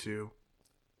power to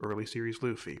early series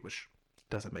Luffy, which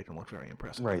doesn't make him look very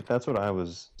impressive. Right, that's what I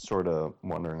was sort of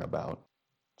wondering about.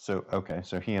 So, okay,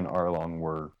 so he and Arlong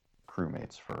were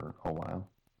crewmates for a while.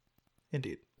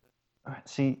 Indeed. All right,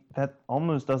 see, that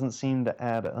almost doesn't seem to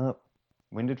add up.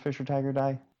 When did Fisher Tiger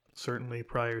die? Certainly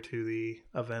prior to the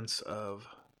events of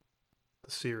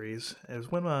the series. It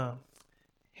was when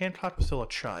Hancock was still a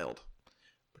child,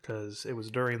 because it was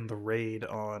during the raid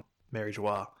on Mary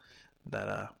Joie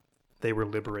that they were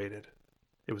liberated.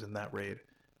 It was in that raid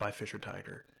by Fisher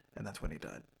Tiger, and that's when he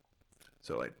died.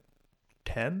 So like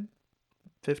 10,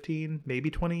 15, maybe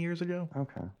 20 years ago?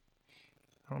 Okay.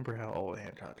 I don't remember how old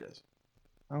Hancock is.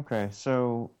 Okay,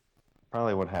 so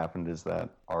probably what happened is that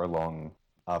Arlong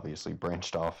obviously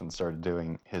branched off and started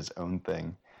doing his own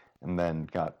thing, and then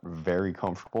got very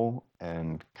comfortable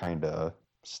and kind of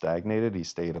stagnated. He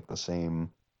stayed at the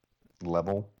same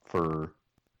level for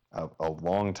a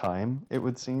long time, it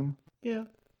would seem. Yeah.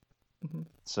 Mm-hmm.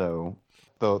 So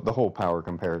the whole power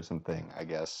comparison thing, I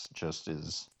guess, just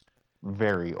is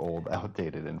very old,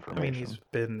 outdated information. I mean, he's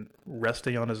been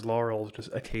resting on his laurels, just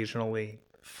occasionally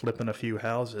flipping a few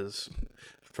houses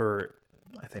for,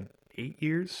 I think, 8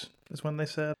 years, is when they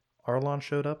said Arlon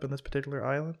showed up in this particular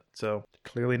island. So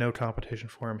clearly no competition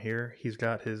for him here. He's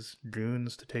got his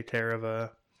goons to take care of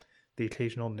the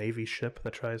occasional Navy ship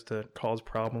that tries to cause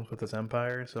problems with his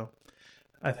empire. So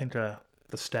I think the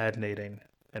stagnating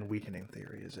and weakening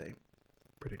theory is a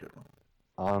pretty good one.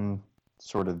 On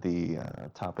sort of the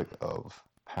topic of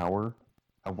power,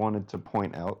 I wanted to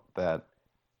point out that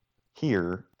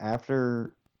here,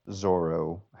 after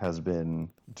Zoro has been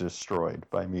destroyed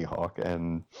by Mihawk,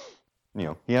 and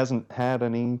he hasn't had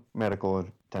any medical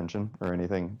attention or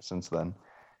anything since then.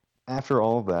 After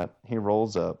all of that, he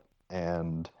rolls up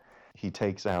and he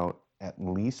takes out at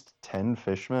least 10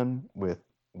 fishmen with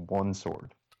one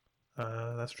sword.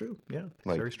 That's true. Yeah, he's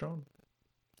Like- very strong,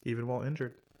 even while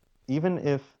injured. Even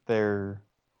if they're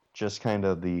just kind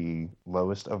of the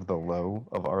lowest of the low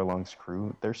of Arlong's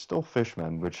crew, they're still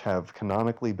fishmen, which have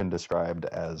canonically been described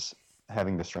as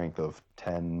having the strength of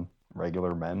 10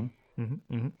 regular men.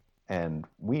 Mm-hmm, mm-hmm. And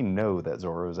we know that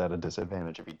Zoro's at a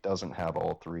disadvantage if he doesn't have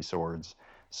all three swords.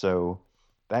 So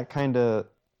that kind of...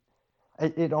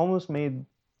 It almost made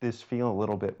this feel a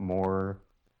little bit more...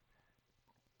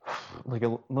 like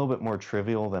a little bit more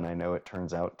trivial than I know it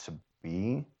turns out to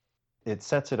be. It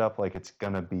sets it up like it's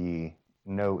going to be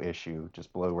no issue,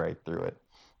 just blow right through it,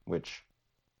 which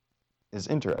is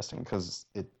interesting because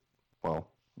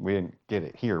we didn't get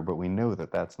it here, but we know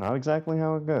that that's not exactly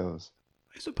how it goes.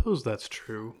 I suppose that's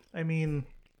true. I mean,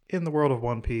 in the world of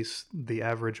One Piece, the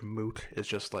average moot is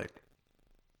just like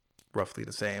roughly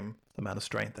the same amount of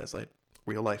strength as like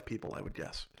real life people, I would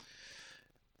guess.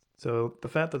 So the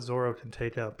fact that Zoro can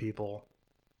take out people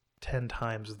 10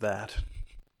 times that,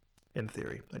 in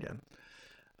theory, again,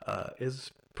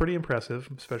 is pretty impressive,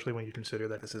 especially when you consider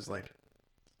that this is like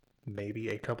maybe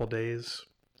a couple days,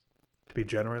 to be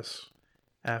generous,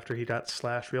 after he got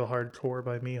slashed real hardcore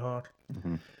by Mihawk.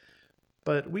 Mm-hmm.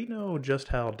 But we know just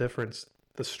how different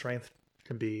the strength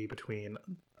can be between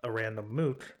a random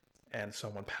mook and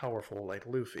someone powerful like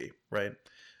Luffy, right?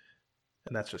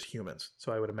 And that's just humans.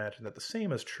 So I would imagine that the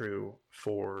same is true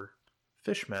for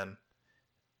fishmen.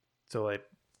 So, like,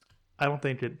 I don't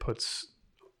think it puts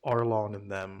Arlong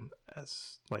and them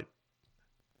as, like,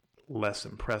 less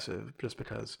impressive just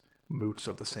because moots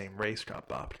of the same race got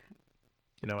bopped.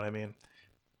 You know what I mean?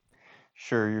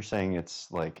 Sure, you're saying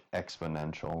it's like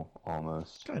exponential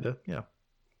almost. Kinda, yeah.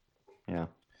 Yeah,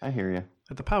 I hear you.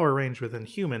 The power range within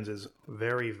humans is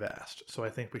very vast, so I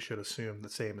think we should assume the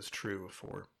same is true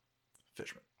for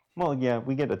fishmen. Well, yeah,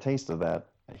 we get a taste of that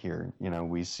here.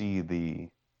 We see the,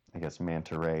 I guess,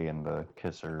 Manta Ray and the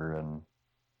Kisser and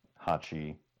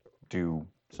Hachi do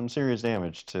some serious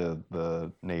damage to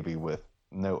the Navy with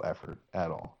no effort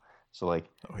at all. So, like...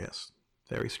 Oh, yes.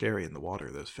 Very scary in the water,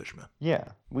 those fishermen. Yeah,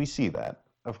 we see that,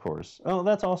 of course. Oh,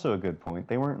 that's also a good point.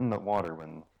 They weren't in the water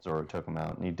when Zoro took them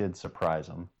out, and he did surprise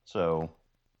them. So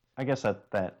I guess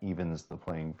that evens the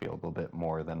playing field a little bit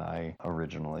more than I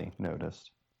originally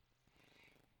noticed.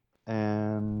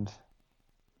 And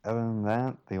other than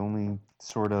that, the only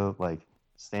sort of like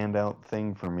standout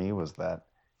thing for me was that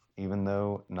even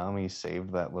though Nami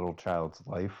saved that little child's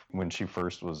life when she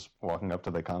first was walking up to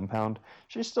the compound,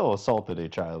 she still assaulted a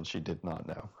child she did not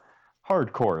know.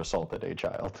 Hardcore assaulted a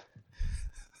child.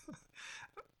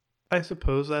 I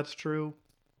suppose that's true,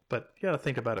 but you gotta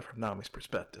think about it from Nami's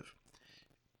perspective.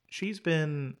 She's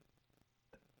been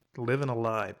living a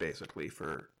lie, basically,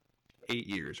 for 8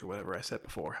 years or whatever I said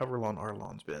before, however long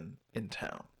Arlon's been in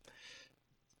town.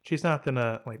 She's not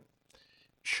gonna, like,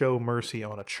 show mercy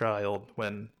on a child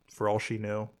when, for all she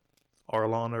knew,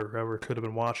 Arlon or whoever could have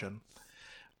been watching,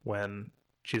 when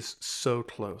she's so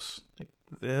close. Like,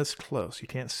 this close. You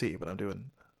can't see, but I'm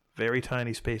doing very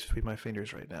tiny space between my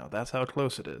fingers right now. That's how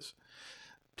close it is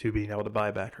to being able to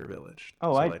buy back her village.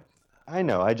 Oh, so, I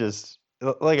know. I just,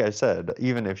 like I said,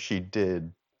 even if she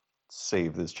did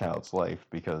save this child's life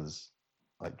because,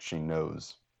 like, she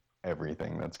knows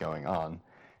everything that's going on,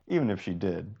 even if she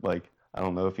did, like, I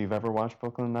don't know if you've ever watched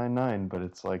Brooklyn Nine-Nine, but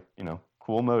it's like,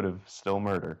 cool motive, still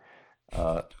murder.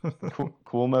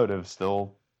 Cool motive,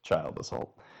 still child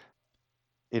assault.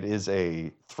 It is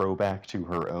a throwback to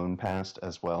her own past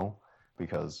as well,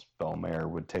 because Belmare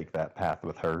would take that path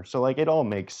with her. So, like, it all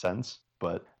makes sense,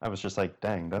 but I was just like,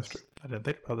 dang, I didn't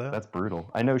think about that. that's brutal.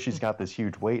 I know she's got this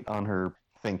huge weight on her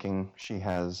thinking she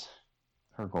has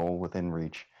her goal within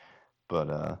reach, but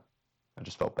I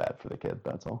just felt bad for the kid,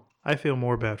 that's all. I feel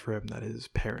more bad for him that his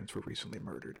parents were recently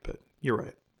murdered, but you're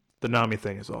right. The Nami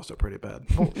thing is also pretty bad.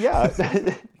 Well, yeah,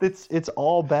 it's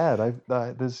all bad.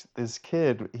 This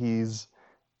kid, he's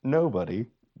nobody,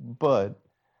 but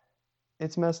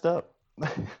it's messed up.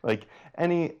 Like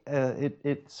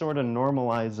it sort of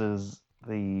normalizes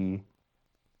the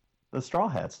the Straw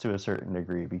Hats to a certain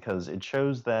degree, because it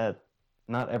shows that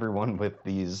not everyone with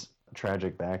these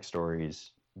tragic backstories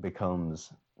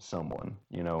becomes someone.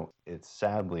 It's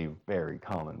sadly very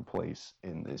commonplace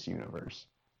in this universe,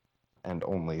 and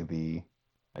only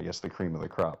I guess, the cream of the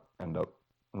crop end up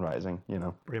rising.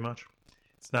 Pretty much.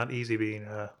 It's not easy being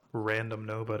a random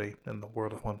nobody in the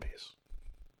world of One Piece.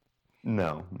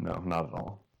 No, no, not at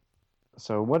all.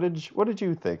 So what did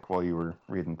you think while you were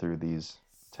reading through these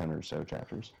 10 or so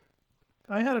chapters?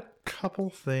 I had a couple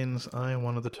things I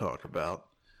wanted to talk about.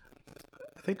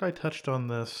 I think I touched on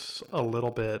this a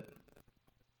little bit,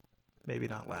 maybe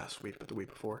not last week, but the week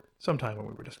before, sometime when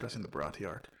we were discussing the Baratie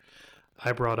arc.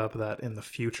 I brought up that in the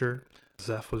future,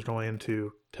 Zeph was going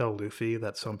to tell Luffy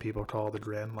that some people call the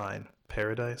Grand Line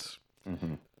paradise,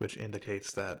 which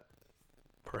indicates that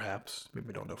perhaps, we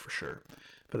don't know for sure,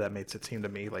 but that makes it seem to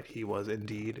me like he was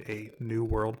indeed a New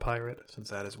World pirate, since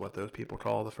that is what those people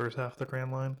call the first half of the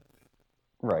Grand Line.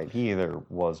 Right, he either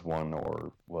was one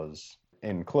or was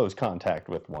in close contact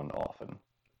with one often.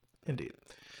 Indeed.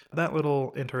 That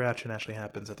little interaction actually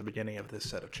happens at the beginning of this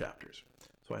set of chapters.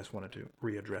 So I just wanted to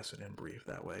readdress it in brief.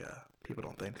 That way people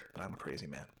don't think I'm a crazy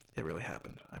man. It really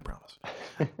happened, I promise.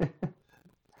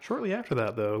 Shortly after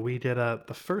that, though, we did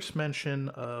the first mention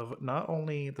of not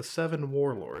only the 7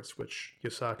 warlords, which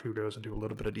Yosaku goes into a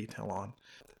little bit of detail on,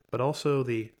 but also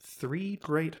the 3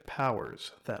 great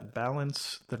powers that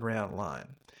balance the Grand Line.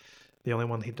 The only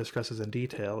one he discusses in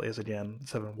detail is, again,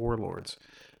 7 warlords.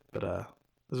 But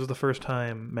this is the first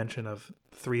time mention of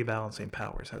 3 balancing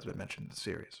powers has been mentioned in the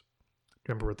series. Do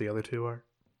you remember what the other 2 are?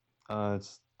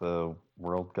 It's the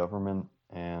world government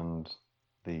and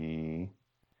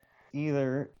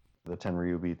either the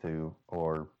Tenryubitu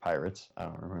or pirates. I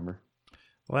don't remember.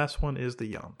 The last one is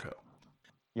the Yonko.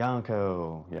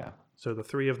 Yonko, yeah. So the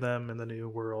 3 of them in the New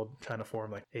World kind of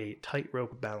form like a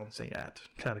tightrope balancing act,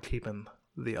 kind of keeping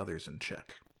the others in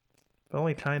check. But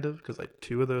only kind of, because like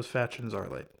 2 of those factions are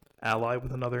like allied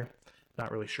with another.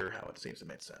 Not really sure how it seems to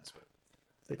make sense, but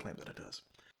they claim that it does.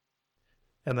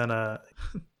 And then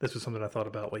this was something I thought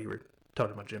about while you were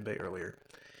talking about Jinbei earlier.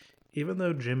 Even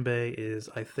though Jinbei is,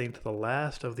 I think, the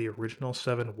last of the original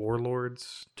 7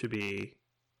 warlords to be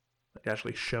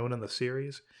actually shown in the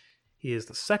series, he is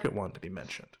the second one to be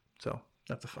mentioned. So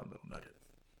that's a fun little nugget.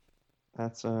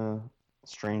 That's a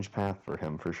strange path for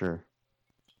him, for sure.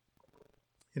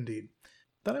 Indeed.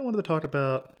 Then I wanted to talk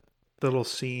about the little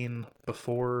scene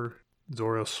before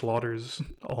Zoro slaughters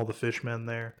all the fishmen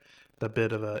there. The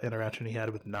bit of an interaction he had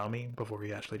with Nami before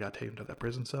he actually got taken to that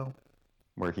prison cell.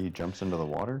 Where he jumps into the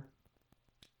water?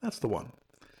 That's the one.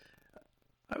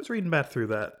 I was reading back through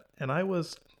that, and I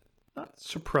was not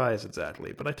surprised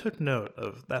exactly, but I took note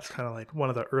of that's kind of like one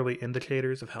of the early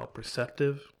indicators of how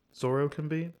perceptive Zoro can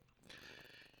be.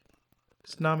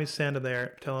 Nami's standing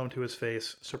there, telling him to his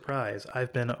face, "Surprise,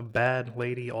 I've been a bad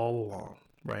lady all along,"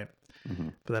 right? Mm-hmm.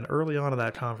 But then early on in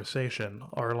that conversation,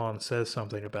 Arlong says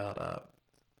something about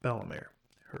Bellamere,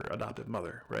 her adopted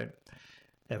mother, right?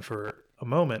 And for a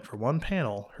moment, for one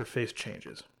panel, her face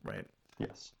changes, right?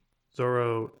 Yes.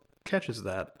 Zoro catches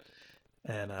that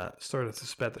and started to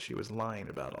suspect that she was lying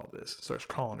about all this, starts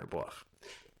calling her bluff.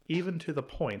 Even to the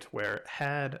point where,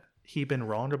 had he been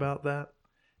wrong about that,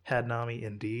 had Nami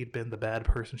indeed been the bad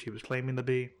person she was claiming to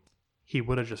be, he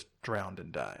would have just drowned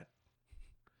and died.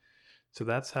 So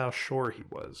that's how sure he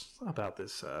was about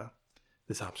this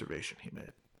observation he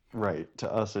made. Right.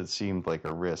 To us, it seemed like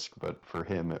a risk, but for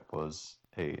him, it was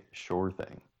a sure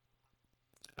thing.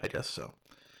 I guess so.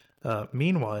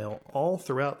 Meanwhile, all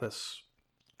throughout this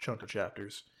chunk of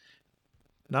chapters,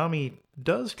 Nami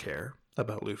does care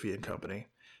about Luffy and company,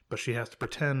 but she has to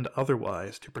pretend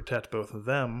otherwise to protect both of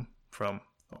them from,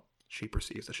 well, she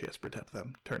perceives that she has to protect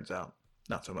them. Turns out,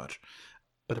 not so much.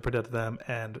 But to protect them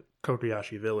and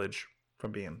Kokoyashi Village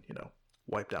from being,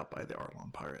 wiped out by the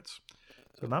Arlong pirates.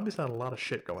 So Nami's got a lot of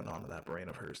shit going on in that brain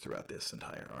of hers throughout this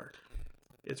entire arc.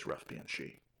 It's rough being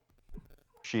she.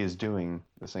 She is doing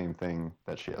the same thing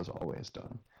that she has always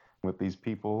done. With these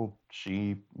people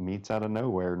she meets out of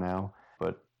nowhere now,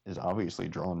 but is obviously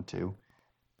drawn to.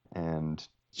 And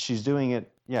she's doing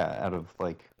it, out of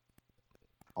like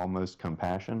almost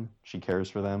compassion. She cares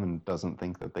for them and doesn't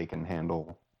think that they can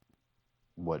handle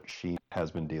what she has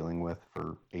been dealing with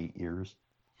for 8 years.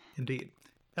 Indeed.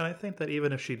 And I think that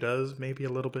even if she does maybe a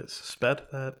little bit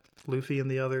suspect that Luffy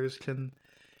and the others can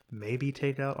maybe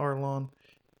take out Arlong,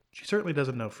 she certainly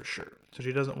doesn't know for sure. So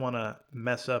she doesn't want to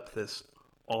mess up this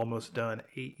almost done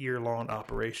 8-year-long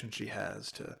operation she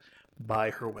has to buy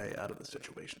her way out of the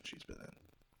situation she's been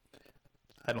in.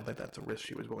 I don't think that's a risk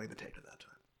she was willing to take at that time.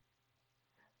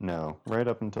 No, right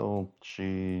up until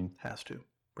she has to,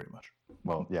 pretty much.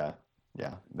 Well, yeah,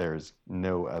 yeah. There's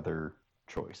no other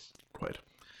choice. Quite.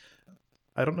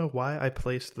 I don't know why I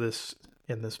placed this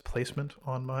in this placement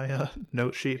on my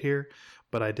note sheet here,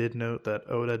 but I did note that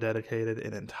Oda dedicated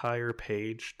an entire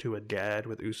page to a gag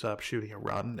with Usopp shooting a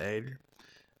rotten egg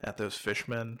at those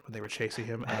fishmen when they were chasing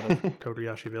him out of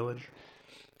Togurashi Village.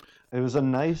 It was a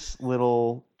nice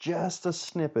little, just a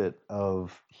snippet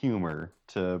of humor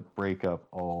to break up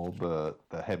all the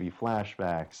heavy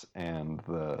flashbacks and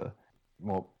the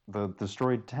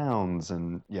destroyed towns,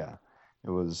 and yeah, it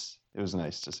was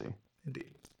nice to see.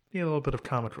 Indeed. Need a little bit of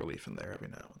comic relief in there every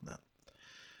now and then.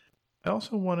 I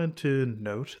also wanted to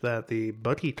note that the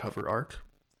Buggy cover arc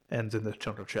ends in this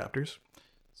chunk of chapters.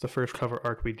 It's the first cover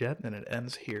arc we get, and it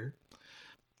ends here.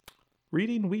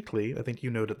 Reading weekly, I think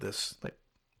you noted this like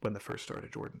when it first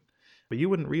started, Jordan. But you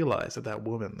wouldn't realize that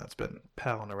woman that's been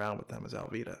palling around with them is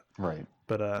Alvida. Right.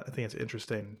 But I think it's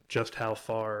interesting just how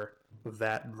far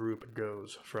that group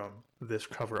goes from this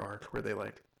cover arc where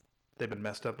they've been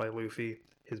messed up by Luffy.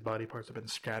 His body parts have been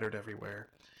scattered everywhere.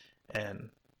 And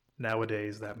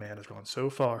nowadays that man has gone so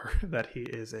far that he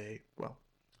is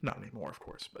not anymore, of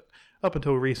course, but up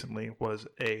until recently was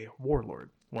a warlord,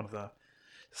 one of the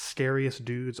scariest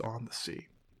dudes on the sea.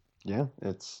 Yeah,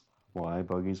 it's why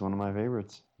Buggy's one of my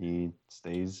favorites. He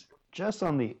stays just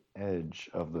on the edge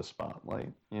of the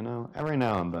spotlight. Every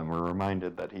now and then we're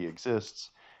reminded that he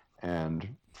exists,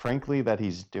 and frankly, that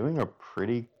he's doing a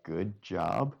pretty good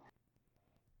job.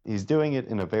 He's doing it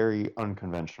in a very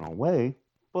unconventional way,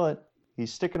 but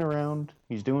he's sticking around.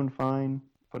 He's doing fine,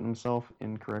 putting himself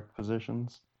in correct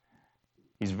positions.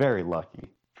 He's very lucky,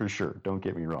 for sure. Don't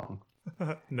get me wrong.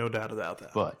 No doubt about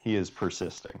that. But he is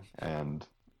persisting, and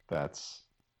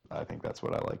I think that's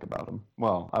what I like about him.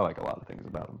 Well, I like a lot of things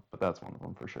about him, but that's one of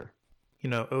them for sure.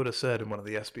 Oda said in one of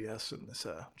the SBS in this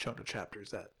chunk of chapters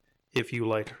that if you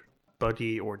like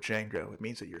Buggy or Django, it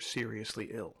means that you're seriously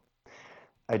ill.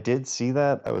 I did see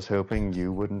that. I was hoping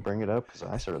you wouldn't bring it up because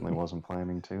I certainly wasn't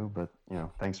planning to, but,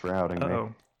 thanks for outing me.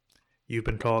 You've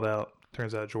been called out.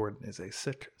 Turns out Jordan is a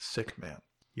sick, sick man.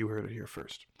 You heard it here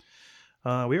first.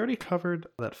 We already covered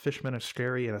that fishmen are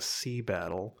scary in a sea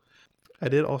battle. I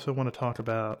did also want to talk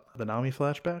about the Nami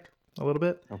flashback a little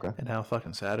bit. Okay. And how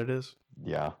fucking sad it is.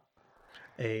 Yeah.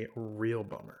 A real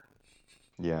bummer.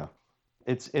 Yeah.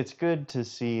 It's good to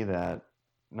see that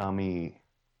Nami,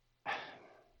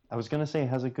 I was going to say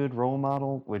has a good role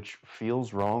model, which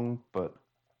feels wrong, but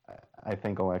I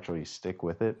think I'll actually stick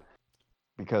with it.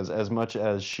 Because as much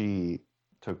as she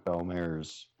took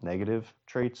Bell-mer's negative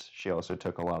traits, she also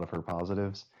took a lot of her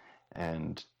positives.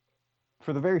 And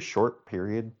for the very short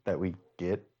period that we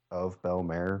get of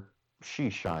Bell-mer,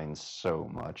 she shines so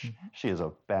much. Mm-hmm. She is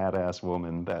a badass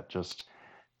woman that just,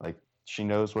 she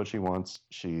knows what she wants.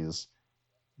 She's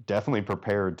definitely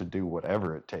prepared to do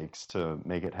whatever it takes to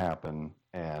make it happen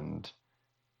and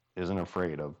isn't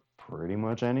afraid of pretty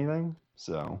much anything.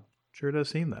 So sure does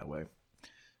seem that way.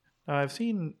 I've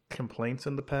seen complaints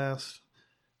in the past,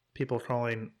 people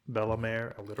calling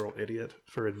Bell-mer a literal idiot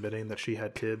for admitting that she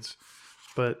had kids,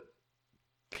 but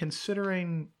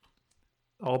considering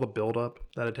all the build-up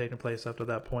that had taken place up to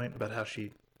that point about how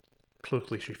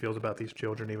closely she feels about these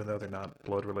children, even though they're not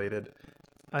blood-related,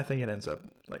 I think it ends up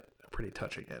like a pretty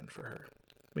touching end for her.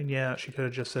 I mean, yeah, she could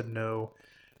have just said no,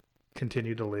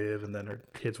 continued to live, and then her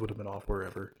kids would have been off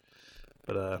wherever,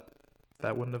 but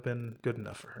that wouldn't have been good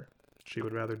enough for her. She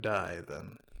would rather die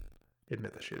than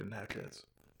admit that she didn't have kids.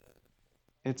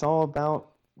 It's all about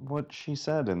what she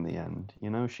said in the end.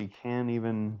 She can't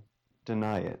even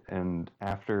deny it. And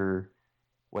after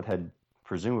what had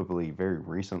presumably very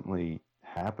recently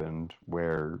happened,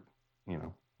 where,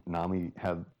 Nami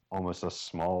had almost a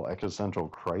small existential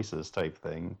crisis type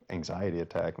thing, anxiety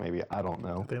attack, maybe, I don't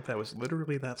know. I think that was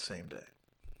literally that same day.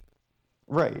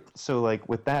 Right. So,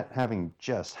 with that having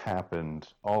just happened,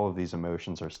 all of these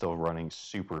emotions are still running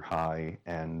super high,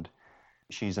 and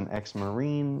she's an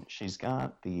ex-Marine. She's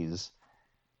got these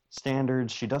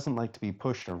standards. She doesn't like to be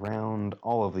pushed around.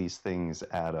 All of these things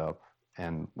add up.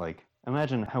 And,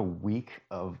 imagine how weak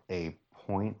of a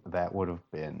point that would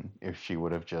have been if she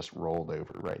would have just rolled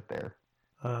over right there.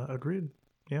 Agreed.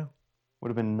 Yeah. Would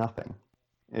have been nothing.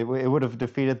 It would have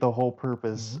defeated the whole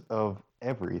purpose of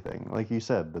everything. Like you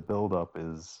said, the build-up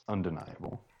is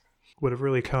undeniable. Would have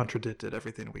really contradicted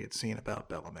everything we had seen about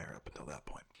Bell-mer up until that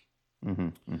point.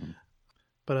 Mm-hmm, mm-hmm.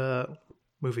 But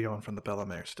moving on from the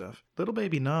Bell-mer stuff, little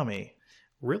baby Nami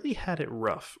really had it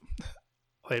rough.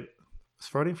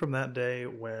 Starting from that day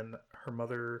when her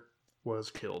mother was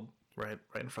killed, right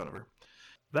in front of her.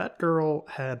 That girl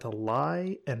had to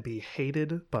lie and be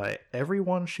hated by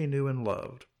everyone she knew and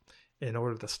loved in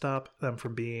order to stop them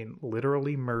from being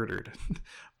literally murdered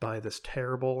by this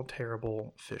terrible,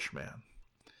 terrible fish man.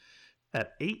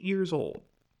 At 8 years old,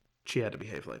 she had to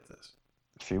behave like this.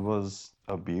 She was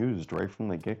abused right from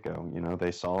the get-go.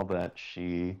 They saw that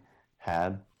she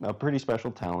had a pretty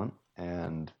special talent,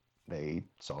 and they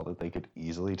saw that they could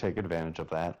easily take advantage of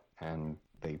that, and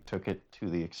they took it to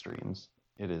the extremes.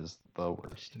 It is the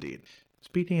worst. Indeed.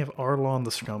 Speaking of Arlon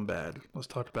the scumbag, let's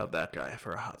talk about that guy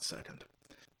for a hot second.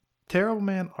 Terrible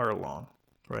man Arlon,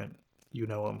 right? You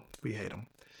know him, we hate him.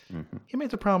 Mm-hmm. He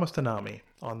made a promise to Nami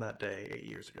on that day 8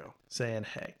 years ago, saying,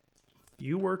 hey,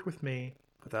 you worked with me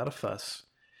without a fuss.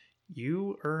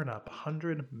 You earn up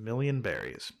 100 million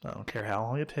berries. I don't care how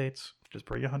long it takes. Just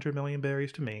bring 100 million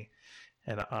berries to me,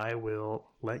 and I will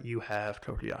let you have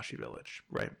Kokoyashi Village,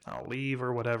 right? I'll leave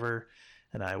or whatever,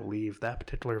 and I will leave that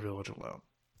particular village alone.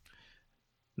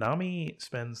 Nami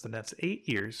spends the next 8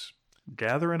 years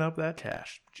gathering up that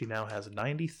cash. She now has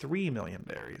 93 million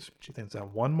berries. She thinks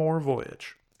that one more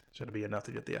voyage is going to be enough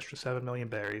to get the extra 7 million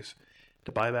berries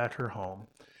to buy back her home,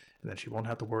 and then she won't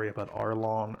have to worry about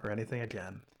Arlon or anything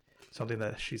again. Something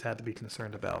that she's had to be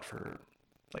concerned about for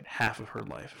like half of her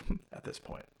life at this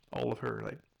point. All of her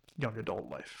like young adult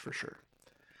life for sure.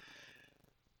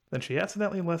 Then she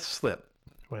accidentally lets slip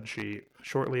when she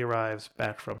shortly arrives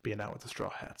back from being out with the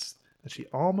Straw Hats that she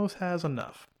almost has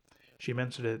enough. She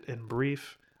mentioned it in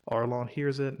brief. Arlon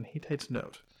hears it and he takes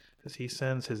note as he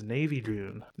sends his Navy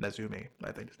June, Nezumi,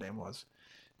 I think his name was,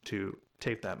 to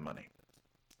take that money.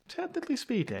 Technically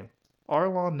speaking,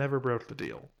 Arlon never broke the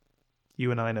deal. You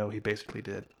and I know he basically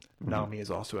did. Mm-hmm. Nami is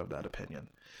also of that opinion.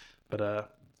 But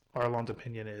Arlon's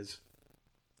opinion is,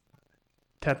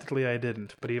 technically I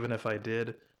didn't, but even if I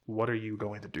did, what are you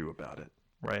going to do about it,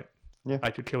 right? Yeah. I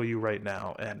could kill you right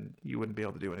now, and you wouldn't be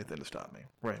able to do anything to stop me,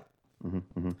 right? Mm-hmm.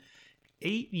 Mm-hmm.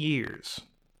 8 years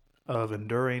of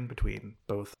enduring between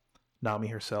both Nami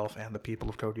herself and the people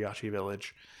of Kokoyashi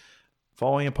Village,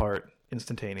 falling apart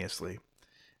instantaneously.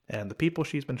 And the people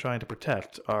she's been trying to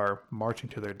protect are marching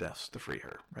to their deaths to free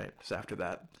her, right? So after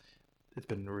that, it's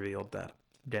been revealed that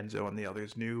Genzo and the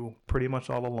others knew pretty much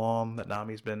all along that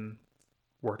Nami's been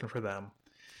working for them.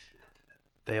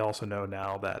 They also know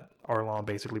now that Arlon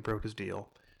basically broke his deal,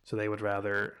 so they would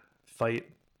rather fight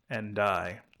and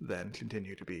die than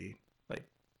continue to be, like,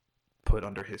 put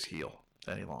under his heel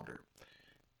any longer.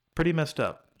 Pretty messed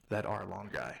up, that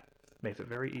Arlon guy. Makes it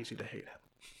very easy to hate him.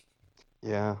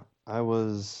 Yeah, I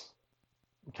was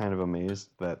kind of amazed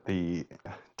that the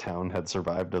town had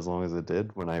survived as long as it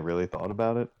did when I really thought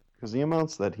about it, because the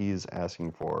amounts that he's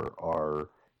asking for are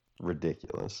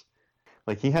ridiculous.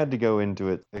 Like, he had to go into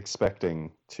it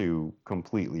expecting to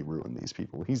completely ruin these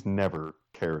people. He's never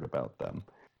cared about them.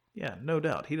 Yeah, no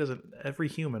doubt. He doesn't. Every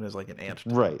human is like an ant.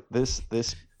 Right. This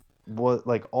was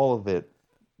like, all of it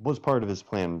was part of his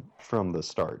plan from the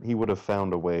start. He would have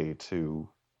found a way to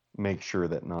make sure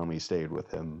that Nami stayed with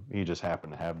him. He just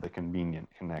happened to have the convenient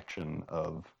connection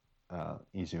of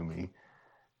Izumi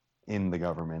in the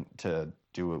government to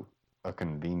do a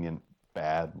convenient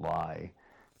bad lie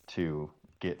to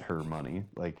get her money.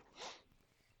 Like,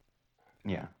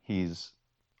 yeah, he's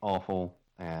awful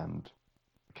and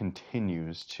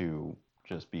continues to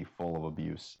just be full of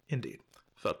abuse. Indeed.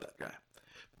 Fuck that guy.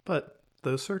 But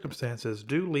those circumstances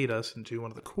do lead us into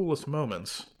one of the coolest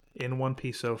moments in One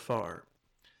Piece so far.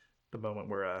 The moment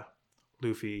where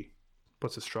Luffy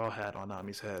puts a straw hat on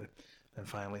Nami's head and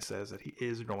finally says that he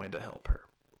is going to help her.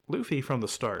 Luffy, from the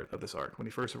start of this arc, when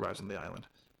he first arrives on the island,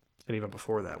 and even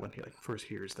before that, when he first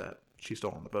hears that she's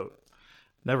still on the boat,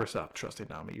 never stopped trusting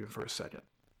Nami even for a second.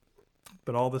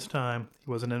 But all this time, he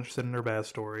wasn't interested in her bad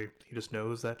story. He just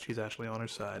knows that she's actually on her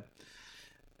side.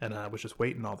 And was just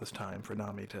waiting all this time for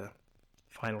Nami to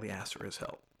finally ask for his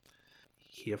help.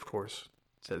 He, of course,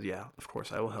 says, yeah, of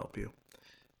course I will help you.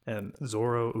 And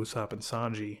Zoro, Usopp, and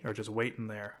Sanji are just waiting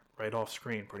there, right off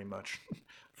screen pretty much,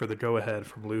 for the go-ahead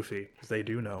from Luffy, because they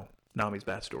do know Nami's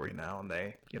backstory now, and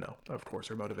they, of course,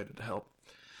 are motivated to help.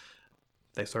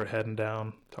 They start heading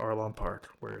down to Arlon Park,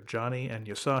 where Johnny and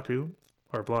Yosaku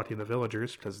are blocking the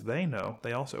villagers, because they know,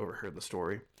 they also overheard the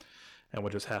story, and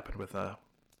what just happened with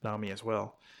Nami as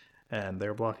well. And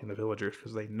they're blocking the villagers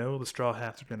because they know the Straw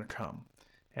Hats are going to come.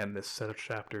 And this set of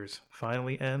chapters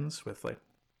finally ends with,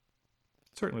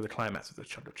 certainly the climax of this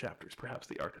chunk of chapters, perhaps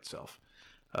the arc itself,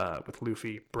 with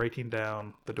Luffy breaking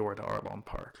down the door to Arlon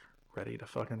Park, ready to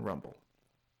fucking rumble.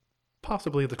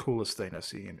 Possibly the coolest thing I've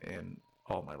seen in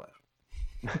all my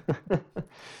life.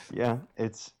 Yeah,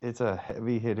 it's a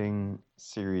heavy-hitting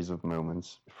series of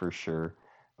moments, for sure.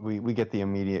 we get the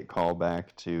immediate callback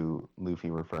to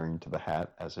Luffy referring to the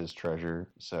hat as his treasure,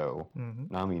 so Hmm.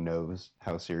 Nami knows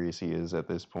how serious he is at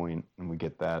this point, and we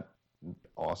get that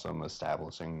awesome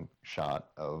establishing shot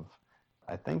of,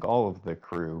 I think, all of the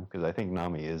crew, because I think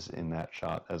Nami is in that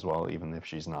shot as well, even if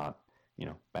she's not,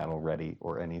 battle ready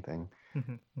or anything.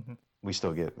 Hmm. Hmm. We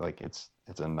still get like it's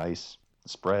a nice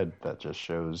spread that just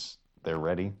shows they're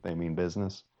ready, they mean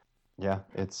business. Yeah,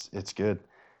 it's good.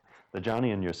 The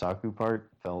Johnny and Yosaku part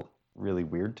felt really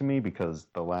weird to me because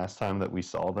the last time that we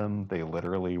saw them, they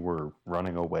literally were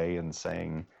running away and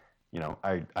saying,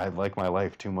 I like my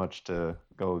life too much to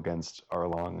go against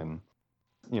Arlong,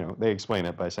 and they explain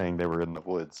it by saying they were in the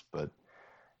woods, but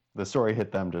the story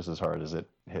hit them just as hard as it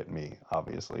hit me,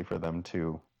 obviously, for them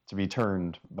to be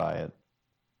turned by it.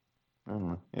 I don't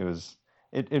know.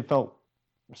 It felt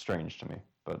strange to me,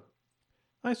 but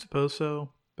I suppose so.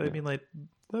 But I yeah. mean, like,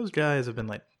 those guys have been,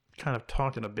 like, kind of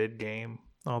talking a big game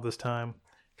all this time.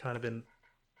 Kind of been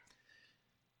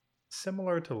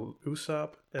similar to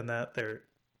Usopp in that they're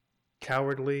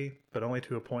cowardly, but only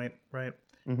to a point, right?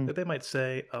 Hmm. That they might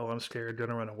say, "Oh, I'm scared,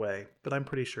 gonna run away," but I'm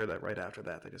pretty sure that right after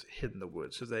that they just hid in the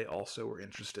woods because they also were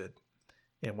interested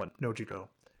in what Nojiko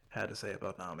had to say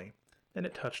about Nami, and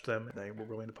it touched them, and they were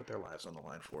willing to put their lives on the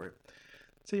line for it.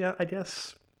 So yeah, I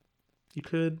guess you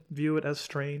could view it as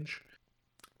strange,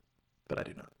 but I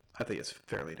do not. I think it's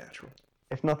fairly natural.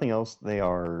 If nothing else, they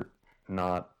are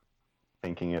not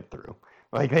thinking it through.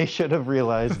 Like they should have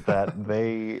realized that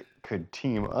they could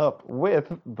team up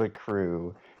with the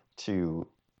crew to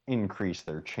increase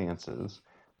their chances,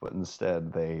 but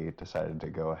instead they decided to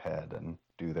go ahead and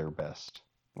do their best,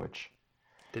 which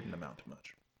Didn't amount to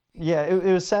much. yeah, it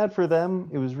was sad for them.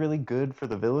 It was really good for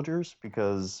the villagers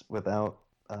because without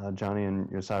Johnny and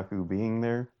Yosaku being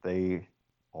there, they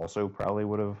also probably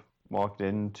would have walked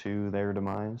into their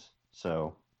demise.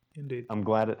 So Indeed. I'm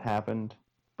glad it happened,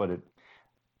 but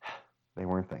they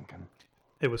weren't thinking.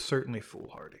 It was certainly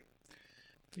foolhardy.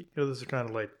 This is kind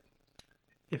of like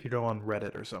if you go on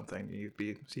Reddit or something,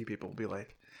 see people be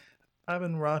like, I've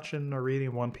been watching or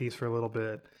reading One Piece for a little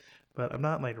bit, but I'm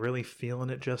not like really feeling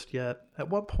it just yet. At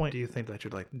what point do you think I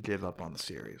should like give up on the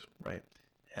series, right?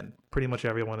 And pretty much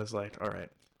everyone is like, all right,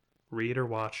 read or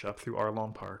watch up through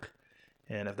Arlong Park,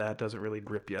 and if that doesn't really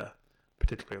grip you,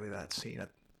 particularly that scene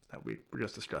that we were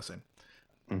just discussing,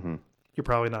 Hmm. you're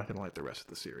probably not going to like the rest of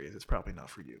the series. It's probably not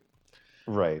for you.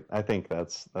 Right. I think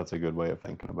that's a good way of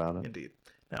thinking about it. Indeed.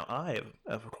 Now, I am,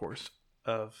 of course,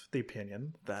 of the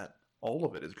opinion that all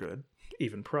of it is good,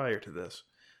 even prior to this.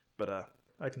 But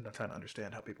I can kind of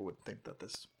understand how people would think that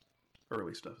this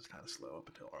early stuff is kind of slow up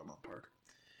until Arlong Park.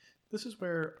 This is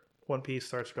where One Piece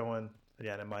starts going,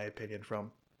 again, in my opinion,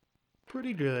 from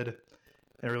pretty good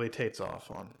and really takes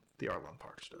off on the Arlong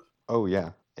Park stuff. Oh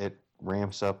yeah, it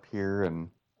ramps up here, and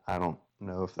I don't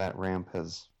know if that ramp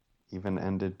has even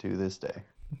ended to this day.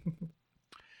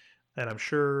 And I'm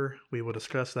sure we will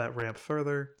discuss that ramp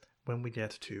further when we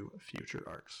get to future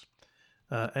arcs.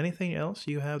 Anything else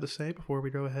you have to say before we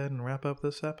go ahead and wrap up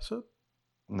this episode?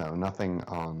 No, nothing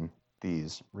on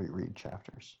these reread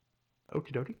chapters.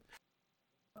 Okie dokie.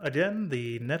 Again,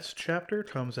 the next chapter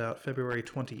comes out February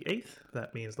 28th.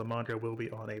 That means the manga will be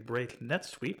on a break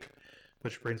next week,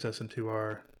 which brings us into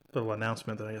our little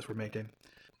announcement that I guess we're making.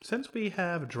 Since we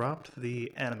have dropped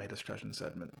the anime discussion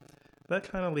segment, that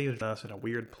kind of leaves us in a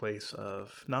weird place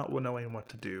of not knowing what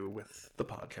to do with the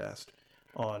podcast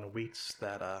on weeks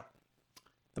that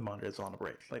the manga is on a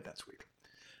break, like next week.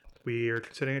 We are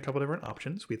considering a couple different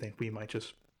options. We think we might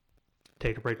just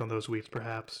take a break on those weeks,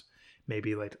 perhaps.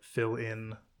 Maybe like fill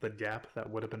in the gap that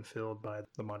would have been filled by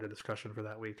the manga discussion for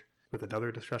that week with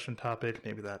another discussion topic,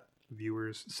 maybe that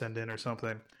viewers send in or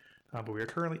something. But we are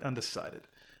currently undecided.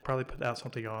 Probably put out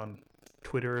something on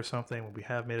Twitter or something when we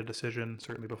have made a decision,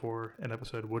 certainly before an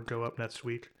episode would go up next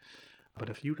week. But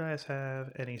if you guys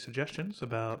have any suggestions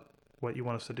about what you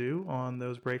want us to do on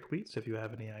those break weeks, if you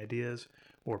have any ideas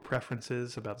or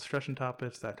preferences about discussion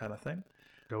topics, that kind of thing,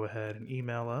 go ahead and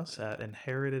email us at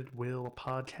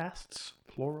inheritedwillpodcasts,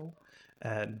 plural,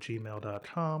 at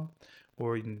gmail.com,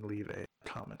 or you can leave a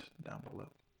comment down below.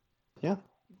 Yeah,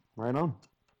 right on.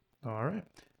 All right.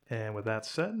 And with that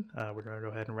said, we're going to go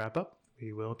ahead and wrap up.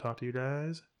 We will talk to you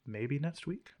guys maybe next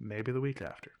week, maybe the week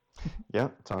after. Yeah,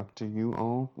 talk to you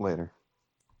all later.